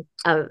introduction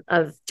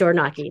of door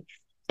knocking.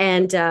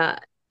 And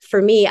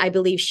for me, I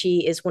believe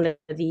she is one of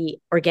the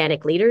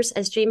organic leaders,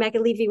 as Jay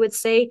McAlevey would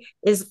say,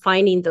 is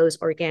finding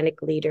those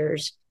organic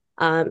leaders,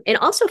 and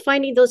also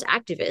finding those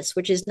activists,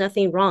 which is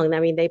nothing wrong. I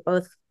mean, they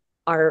both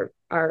are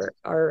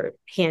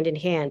hand in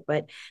hand,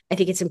 but I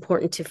think it's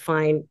important to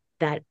find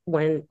that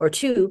 1 or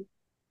 2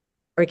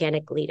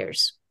 organic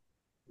leaders.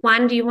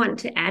 Juan, do you want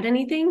to add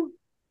anything?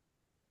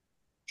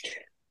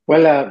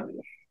 Well,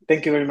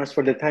 thank you very much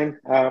for the time.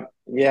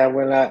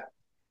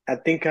 I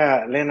think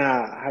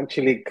Lena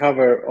actually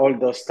covered all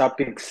those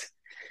topics.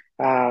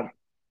 I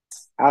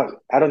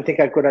don't think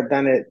I could have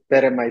done it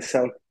better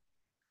myself.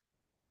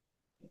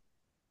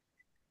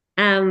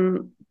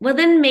 Well,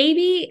 then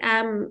maybe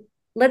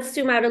let's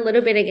zoom out a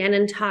little bit again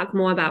and talk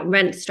more about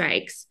rent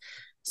strikes.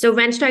 So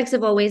rent strikes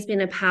have always been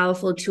a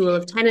powerful tool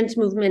of tenants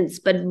movements,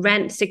 but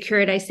rent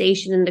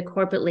securitization in the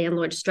corporate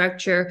landlord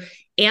structure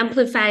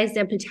amplifies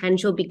their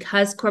potential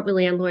because corporate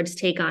landlords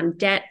take on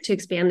debt to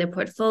expand their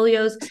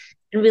portfolios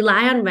and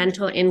rely on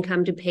rental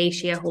income to pay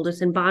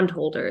shareholders and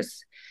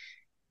bondholders.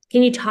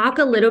 Can you talk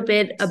a little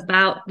bit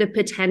about the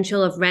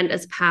potential of rent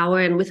as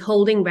power and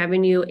withholding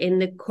revenue in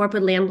the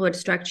corporate landlord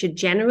structure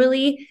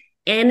generally,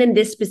 and in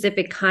this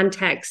specific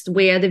context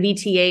where the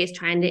VTA is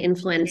trying to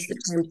influence the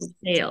terms of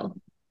sale?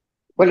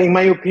 Well, in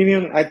my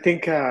opinion, I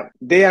think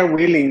they are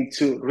willing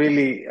to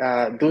really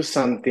do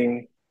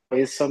something.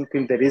 It's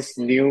something that is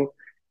new,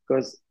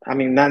 because I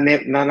mean, not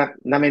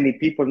many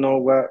people know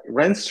what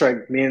rent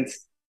strike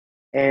means,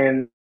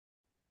 and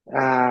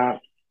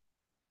how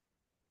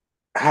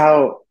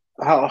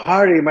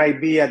hard it might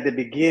be at the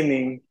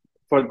beginning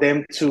for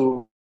them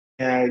to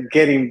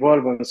get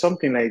involved in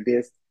something like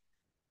this.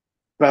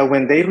 But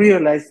when they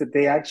realize that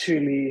they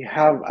actually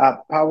have a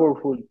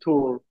powerful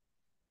tool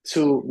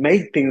to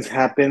make things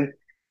happen,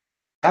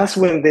 that's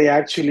when they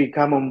actually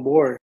come on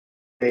board.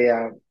 They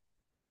are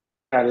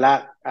a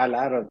lot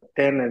of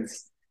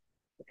tenants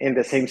in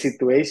the same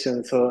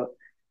situation, so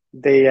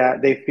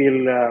they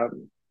feel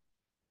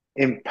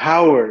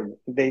empowered.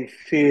 They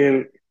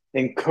feel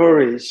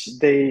encouraged.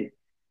 They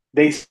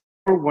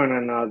support one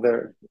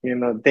another.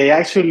 They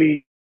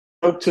actually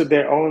talk to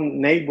their own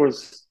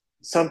neighbors,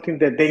 something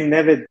that they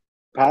never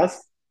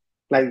passed,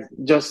 like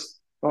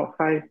just, oh,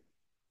 hi,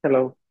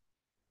 hello.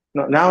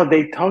 No, now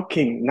they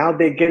talking. Now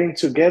they're getting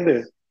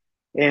together,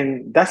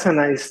 and that's a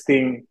nice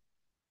thing.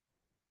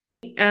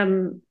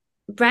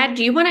 Brad,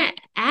 do you want to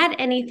add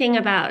anything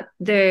about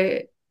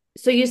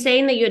so you're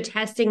saying that you're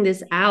testing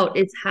this out,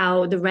 is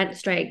how the rent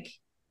strike,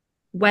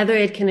 whether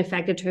it can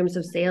affect the terms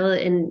of sale,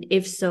 and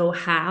if so,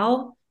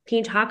 how? Can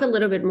you talk a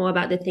little bit more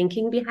about the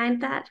thinking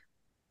behind that?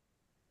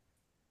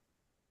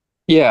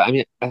 Yeah, I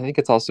mean, I think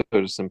it's also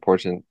just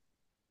important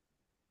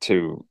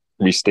to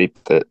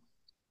restate that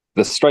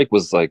the strike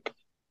was like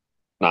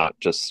not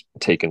just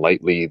taken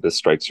lightly. The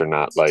strikes are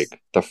not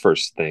like the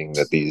first thing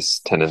that these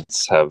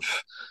tenants have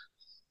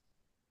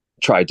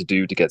tried to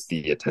do to get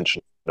the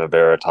attention of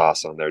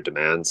Veritas on their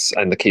demands.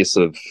 In the case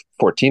of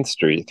 14th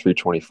Street,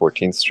 320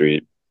 14th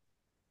Street,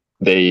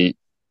 they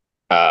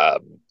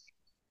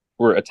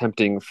were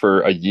attempting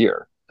for a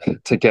year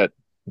to get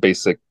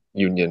basic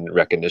union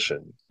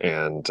recognition,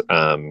 and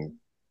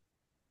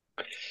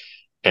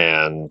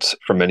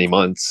for many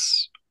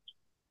months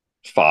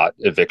fought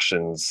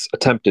evictions,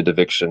 attempted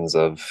evictions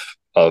of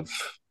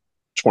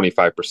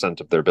 25%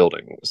 of their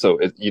building. So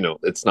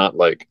it's not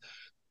like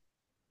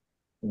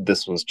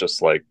this was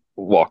just like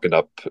walking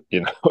up,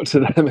 to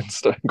them and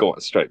go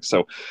on strike.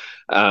 So,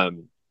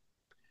 in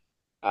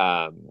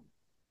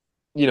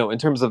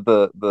terms of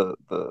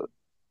the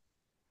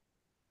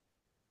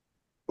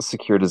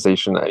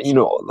securitization,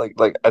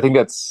 like I think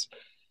that's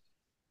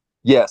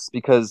yes,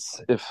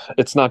 because if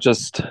it's not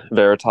just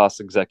Veritas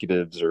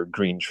executives or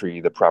Green Tree,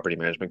 the property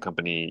management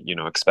company,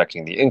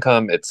 expecting the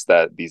income, it's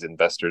that these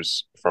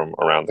investors from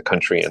around the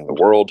country and the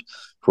world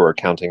who are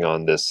counting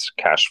on this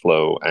cash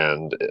flow,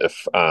 and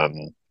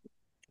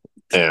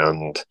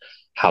and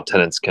how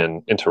tenants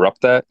can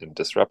interrupt that and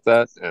disrupt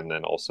that, and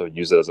then also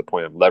use it as a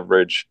point of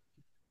leverage,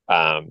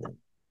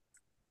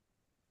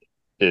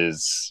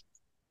 is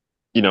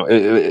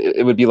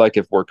it would be like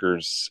if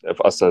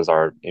us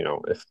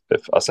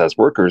as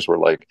workers were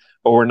like,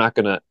 oh, we're not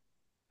going to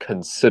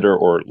consider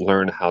or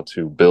learn how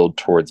to build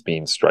towards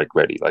being strike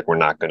ready. Like, we're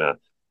not going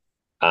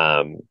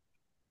to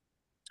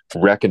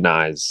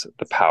recognize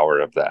the power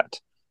of that.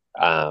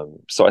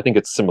 So I think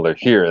it's similar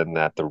here in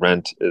that the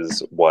rent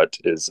is what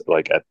is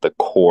like at the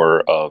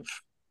core of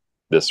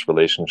this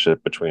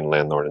relationship between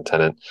landlord and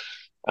tenant.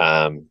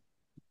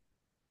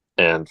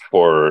 And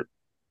for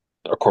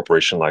a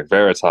corporation like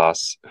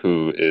Veritas,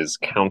 who is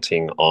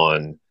counting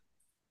on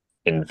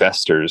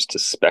investors to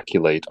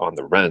speculate on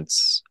the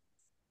rents,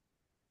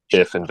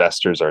 if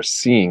investors are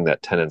seeing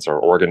that tenants are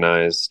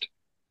organized,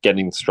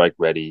 getting strike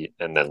ready,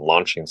 and then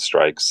launching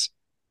strikes,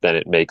 then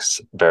it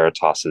makes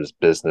Veritas's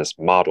business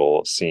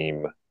model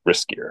seem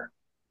riskier.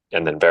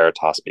 And then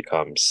Veritas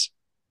becomes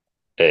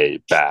a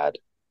bad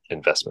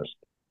investment.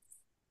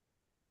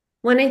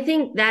 When I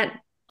think that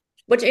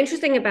what's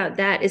interesting about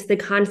that is the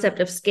concept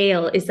of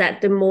scale, is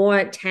that the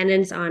more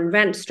tenants on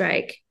rent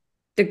strike,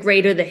 the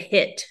greater the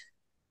hit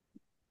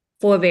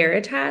for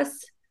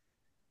Veritas.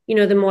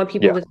 The more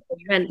people with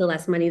rent, the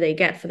less money they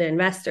get for the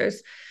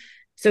investors.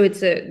 So it's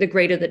the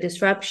greater the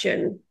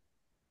disruption.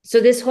 So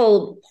this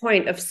whole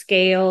point of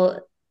scale,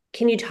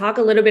 can you talk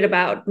a little bit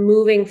about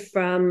moving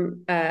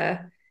from a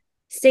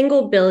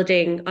single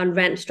building on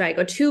rent strike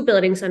or two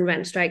buildings on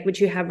rent strike, which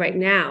you have right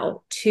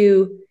now,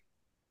 to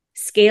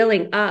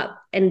scaling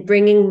up and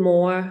bringing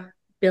more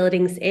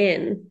buildings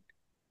in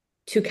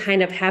to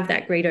kind of have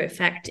that greater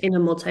effect in a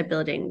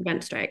multi-building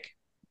rent strike?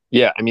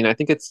 Yeah, I mean, I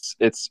think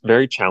it's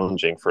very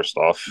challenging, first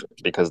off,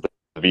 because the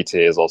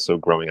VTA is also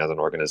growing as an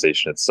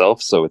organization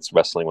itself. So it's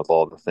wrestling with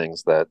all the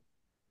things that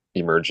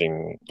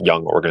emerging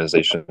young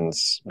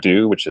organizations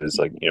do, which is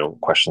like,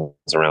 questions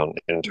around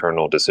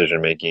internal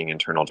decision making,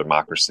 internal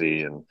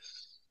democracy, and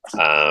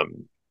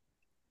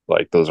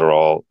like those are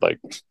all like,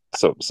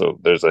 so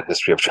there's a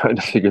history of trying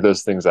to figure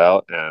those things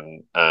out.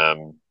 And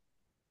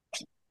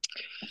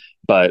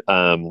but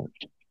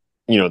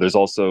there's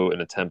also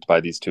an attempt by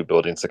these two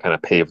buildings to kind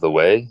of pave the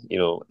way,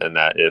 and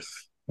that if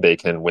they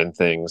can win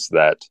things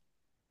that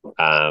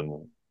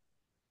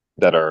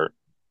that are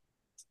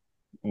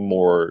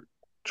more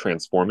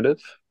transformative,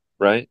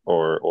 right,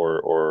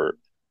 or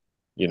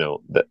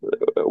that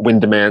win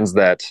demands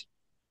that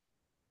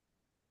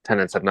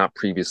tenants have not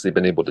previously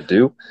been able to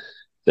do,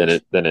 then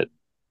it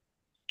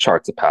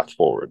charts a path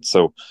forward.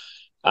 So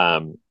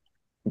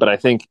but I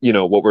think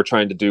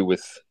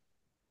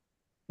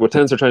what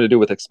tenants are trying to do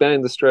with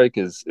expanding the strike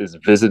is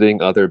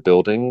visiting other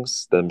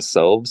buildings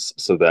themselves,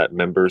 so that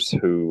members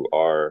who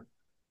are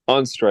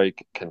on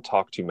strike can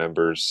talk to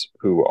members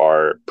who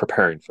are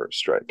preparing for a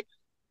strike,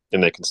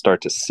 and they can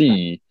start to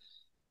see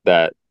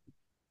that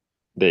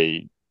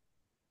they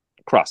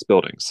cross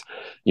buildings.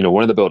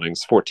 One of the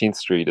buildings, 14th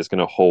Street, is going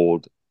to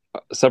hold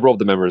several of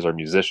the members are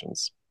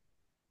musicians,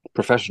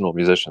 professional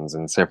musicians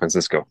in San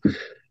Francisco,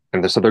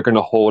 and so they're going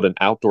to hold an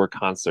outdoor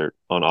concert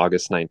on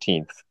August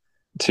 19th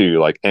to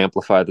like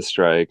amplify the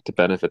strike, to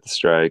benefit the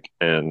strike,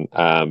 and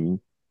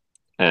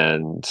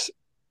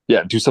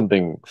do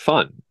something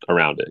fun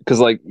around it.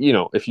 Because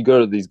if you go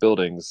to these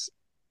buildings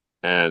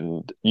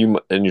and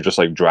you're just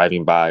like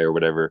driving by or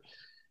whatever,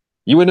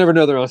 you would never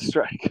know they're on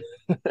strike.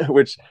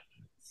 Which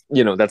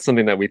that's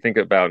something that we think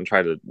about and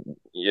try to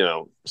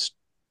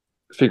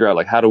figure out,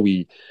 like, how do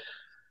we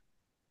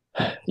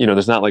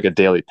there's not like a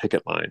daily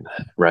picket line,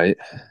 right?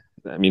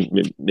 I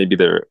mean, maybe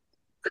there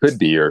could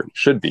be or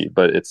should be,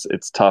 but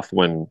it's tough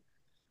when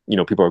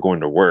people are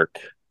going to work,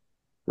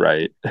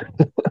 right?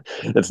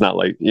 It's not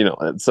like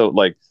so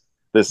like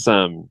this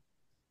so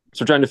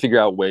trying to figure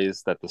out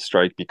ways that the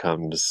strike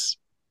becomes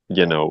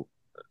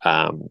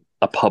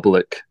a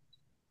public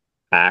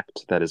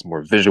act that is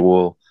more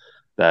visual,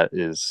 that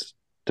is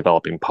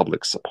developing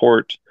public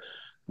support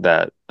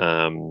that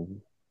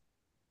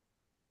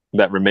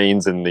that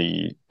remains in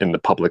the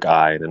public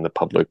eye and in the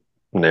public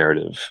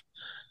narrative.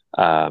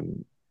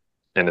 And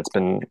it's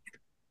been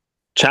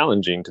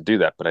challenging to do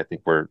that, but I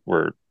think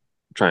we're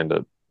trying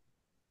to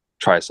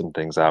try some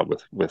things out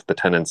with the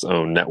tenants'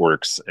 own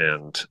networks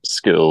and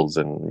skills,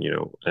 and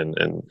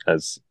and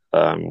as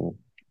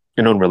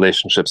your own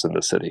relationships in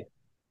the city.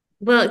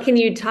 Well, can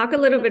you talk a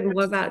little bit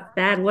more about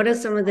that? What are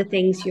some of the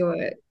things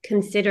you're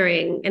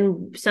considering,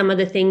 and some of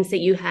the things that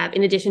you have,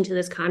 in addition to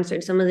this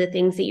concert, some of the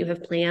things that you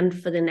have planned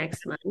for the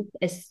next month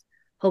as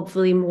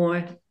hopefully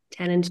more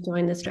tenants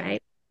join the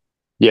strike?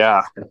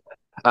 Yeah.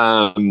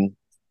 The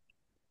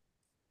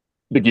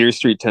Geary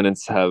Street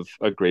tenants have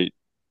a great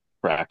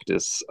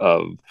practice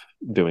of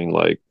doing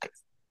like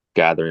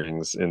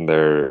gatherings in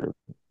their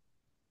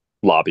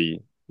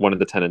lobby. One of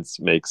the tenants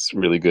makes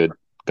really good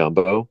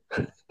gumbo.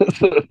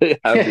 So they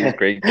have these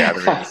great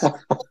gatherings.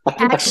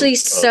 Actually,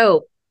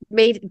 soap.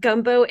 Made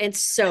gumbo and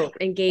soap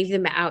and gave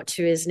them out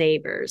to his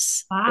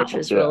neighbors, which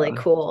was really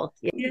cool.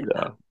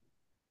 Yeah,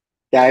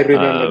 I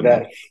remember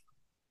that.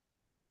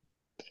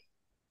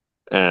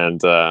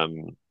 And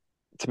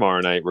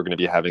tomorrow night, we're going to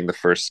be having the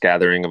first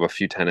gathering of a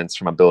few tenants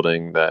from a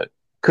building that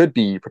could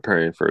be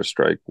preparing for a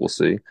strike. We'll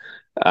see.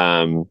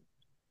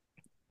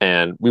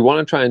 And we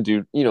want to try and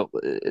do,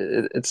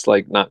 it's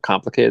like not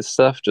complicated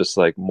stuff, just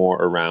like more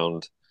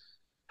around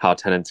how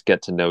tenants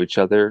get to know each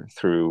other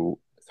through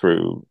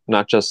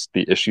not just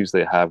the issues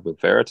they have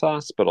with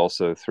Veritas, but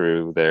also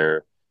through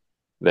their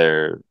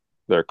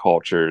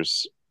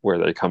cultures, where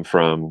they come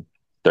from,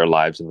 their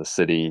lives in the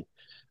city,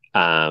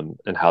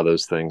 and how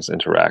those things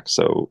interact.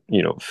 So,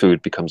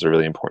 food becomes a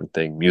really important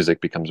thing.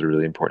 Music becomes a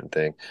really important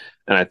thing.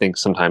 And I think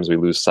sometimes we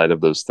lose sight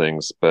of those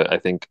things. But I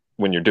think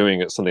when you're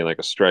doing something like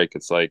a strike,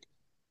 it's like,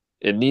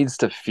 it needs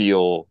to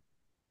feel,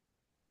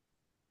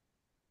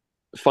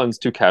 fun's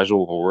too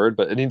casual of a word,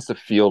 but it needs to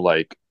feel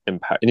like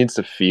impact. It needs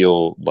to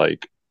feel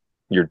like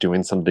you're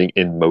doing something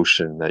in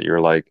motion, that you're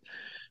like,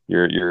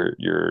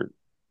 you're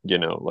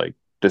like,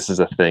 this is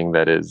a thing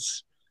that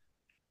is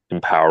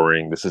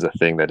empowering. This is a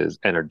thing that is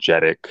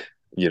energetic,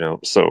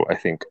 So I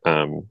think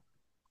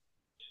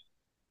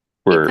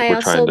we're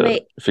trying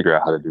to figure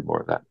out how to do more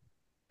of that.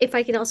 If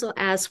I can also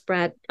ask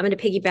Brad, I'm going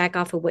to piggyback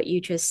off of what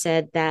you just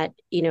said, that,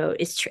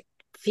 it's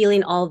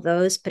feeling all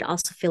those, but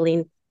also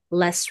feeling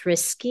less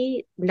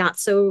risky, not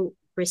so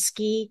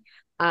risky,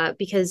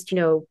 because,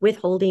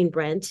 withholding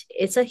rent,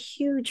 it's a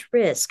huge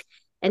risk.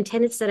 And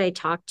tenants that I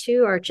talk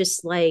to are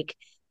just like,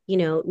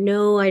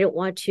 no, I don't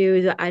want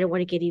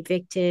to get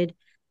evicted.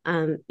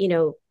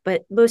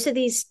 But most of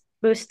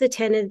the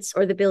tenants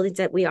or the buildings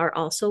that we are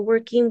also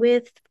working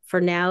with for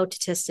now to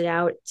test it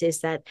out is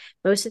that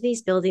most of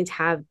these buildings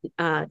have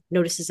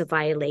notices of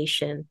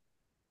violation.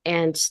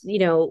 And,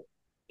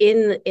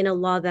 in a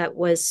law that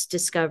was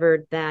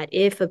discovered, that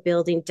if a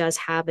building does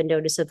have a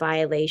notice of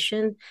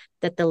violation,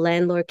 that the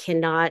landlord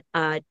cannot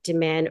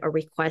demand or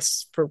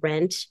request for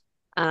rent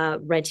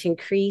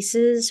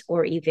increases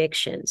or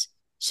evictions.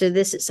 So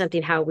this is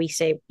something how we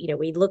say,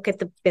 we look at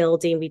the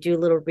building, we do a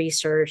little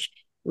research,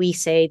 we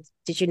say,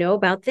 did you know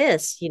about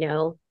this?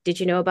 Did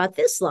you know about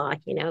this law?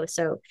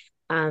 So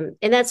and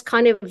that's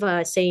kind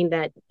of saying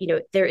that,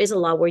 there is a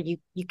law where you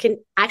can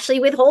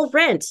actually withhold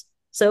rent.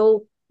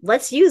 So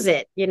let's use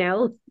it,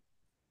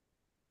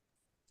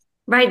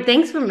 Right.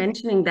 Thanks for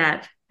mentioning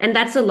that. And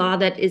that's a law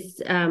that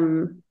is,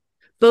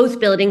 both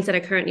buildings that are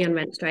currently on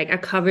rent strike are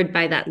covered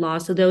by that law.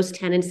 So those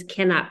tenants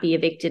cannot be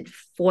evicted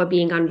for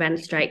being on rent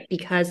strike,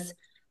 because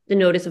the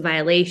notice of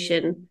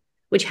violation,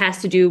 which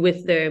has to do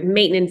with the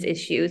maintenance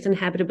issues and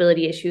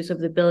habitability issues of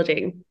the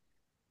building,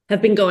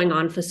 have been going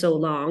on for so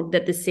long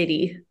that the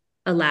city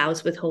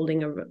allows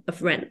withholding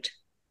of rent.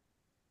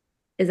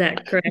 Is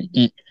that correct?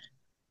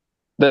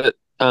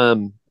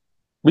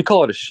 We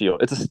call it a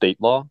shield. It's a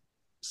state law.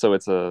 So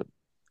it's a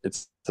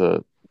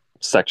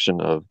section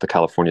of the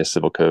California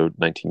Civil Code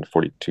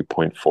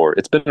 1942.4.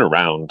 It's been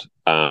around.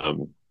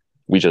 The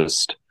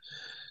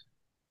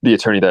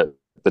attorney that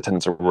the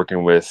tenants are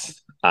working with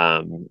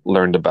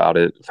learned about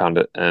it, found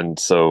it, and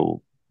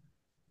so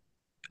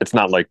it's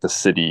not like the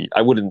city.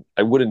 I wouldn't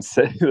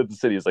say that the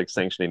city is like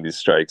sanctioning these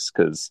strikes,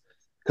 because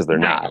they're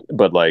not.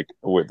 But like,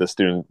 with the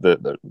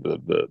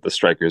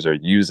strikers are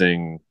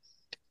using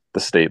the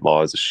state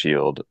law as a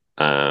shield.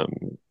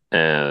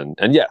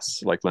 And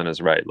yes, like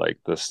Lena's right. Like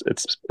this,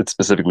 it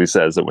specifically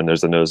says that when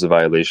there's a notice of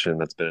violation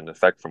that's been in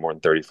effect for more than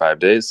 35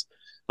 days,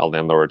 a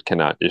landlord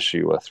cannot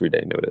issue a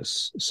 3-day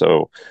notice.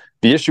 So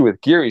the issue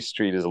with Geary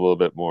Street is a little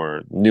bit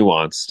more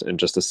nuanced, and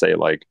just to say,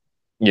 like,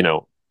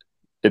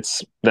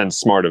 it's then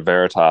smart of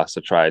Veritas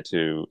to try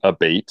to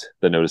abate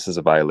the notices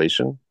of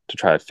violation to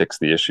try to fix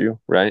the issue,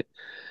 right?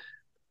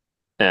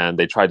 And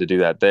they tried to do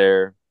that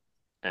there,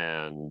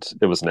 and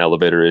it was an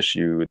elevator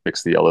issue.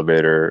 Fix the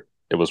elevator.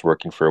 It was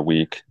working for a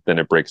week, then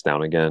it breaks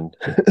down again.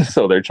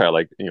 So they're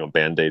trying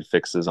band-aid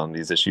fixes on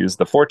these issues.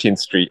 The 14th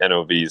Street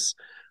NOVs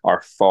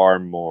are far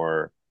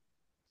more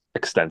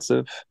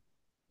extensive.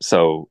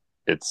 So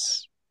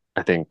it's,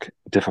 I think,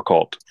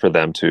 difficult for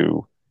them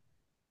to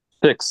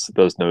fix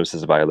those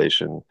notices of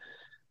violation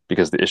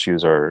because the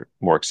issues are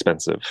more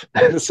expensive.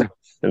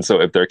 And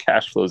so if their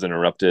cash flow is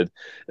interrupted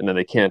and then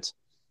they can't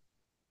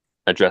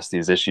address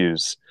these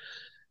issues,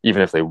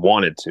 even if they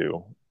wanted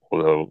to,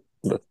 although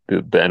the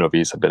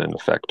NOVs have been in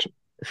effect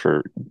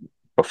for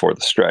before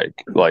the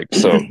strike,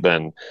 so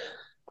then,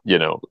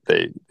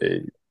 they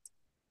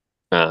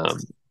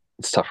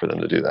it's tough for them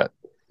to do that.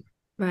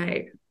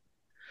 Right.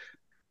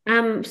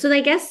 So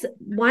I guess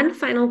one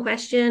final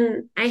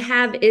question I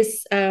have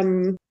is,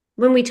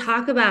 when we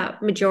talk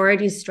about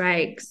majority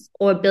strikes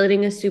or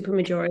building a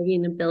supermajority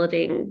in a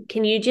building,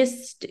 can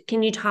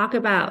you talk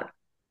about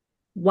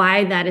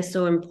why that is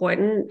so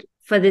important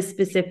for this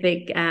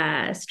specific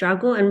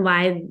struggle, and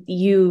why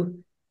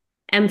you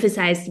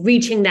emphasize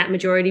reaching that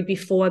majority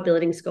before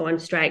buildings go on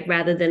strike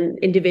rather than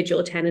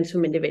individual tenants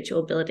from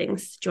individual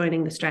buildings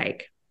joining the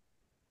strike?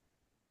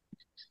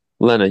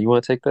 Lena, you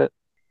want to take that?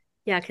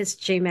 Yeah, because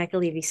Jay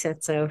McAlevey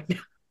said so.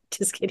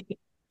 Just kidding.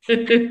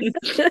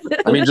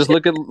 I mean, just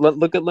look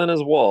at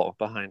Lena's wall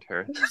behind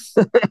her.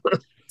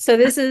 So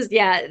this is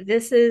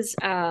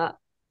a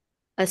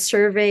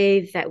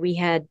survey that we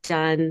had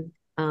done,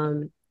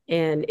 and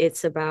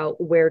it's about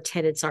where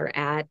tenants are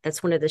at.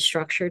 That's one of the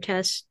structure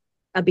tests,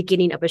 a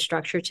beginning of a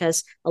structure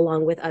test,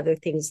 along with other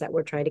things that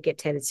we're trying to get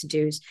tenants to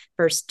do.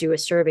 First, do a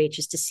survey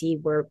just to see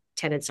where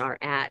tenants are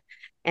at.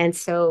 And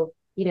so,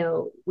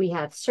 we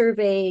have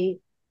survey,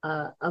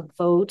 a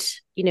vote,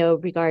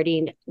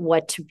 regarding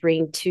what to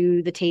bring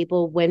to the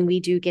table when we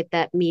do get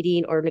that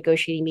meeting or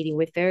negotiating meeting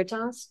with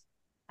Veritas.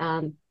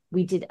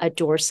 We did a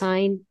door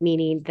sign,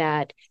 meaning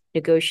that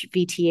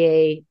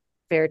VTA,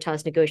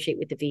 Veritas negotiate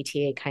with the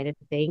VTA kind of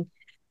thing.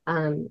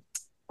 And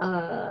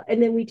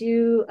then we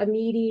do a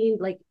meeting,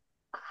 like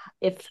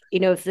if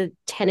the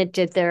tenant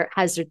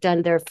has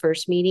done their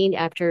first meeting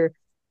after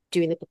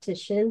doing the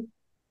petition,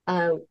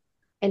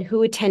 and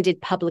who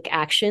attended public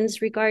actions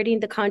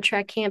regarding the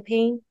contract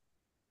campaign.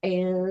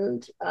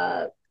 And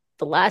the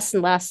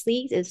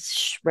lastly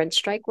is rent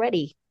strike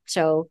ready.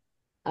 So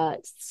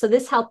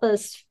this helped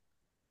us,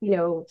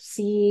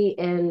 see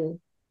and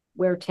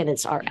where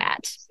tenants are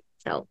at.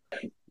 So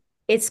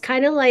it's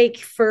kind of like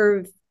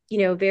for,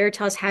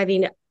 Veritas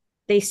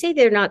they say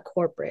they're not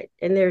corporate,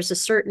 and there's a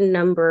certain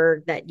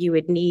number that you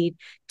would need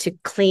to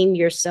claim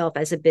yourself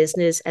as a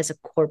business, as a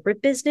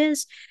corporate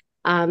business.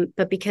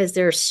 But because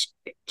there's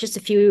just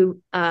a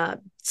few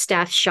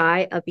staff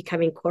shy of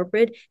becoming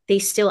corporate, they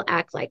still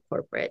act like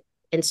corporate.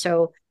 And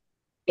so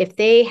if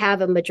they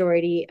have a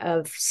majority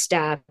of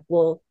staff,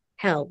 well,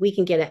 hell, we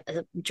can get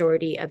a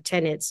majority of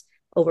tenants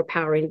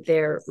overpowering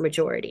their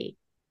majority.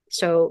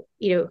 So,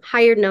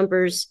 higher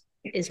numbers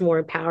is more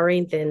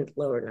empowering than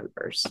lower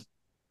numbers.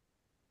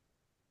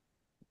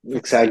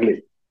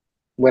 Exactly.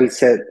 Well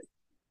said.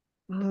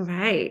 All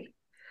right.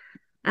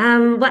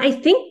 Well, I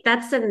think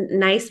that's a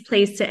nice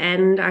place to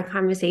end our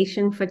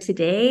conversation for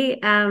today.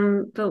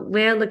 But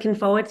we're looking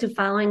forward to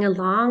following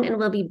along, and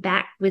we'll be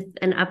back with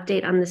an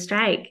update on the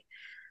strike.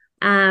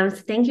 So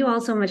thank you all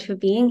so much for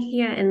being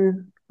here,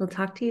 and we'll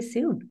talk to you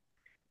soon.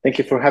 Thank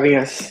you for having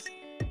us.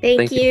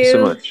 Thank you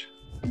so much.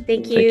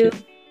 Thank you.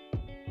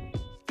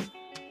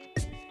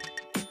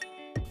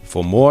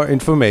 For more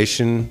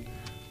information,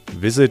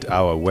 visit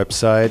our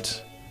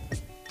website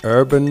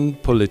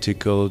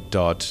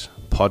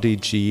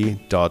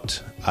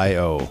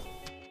urbanpolitical.podigy.io.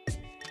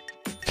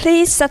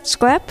 Please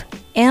subscribe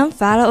and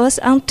follow us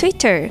on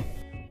Twitter.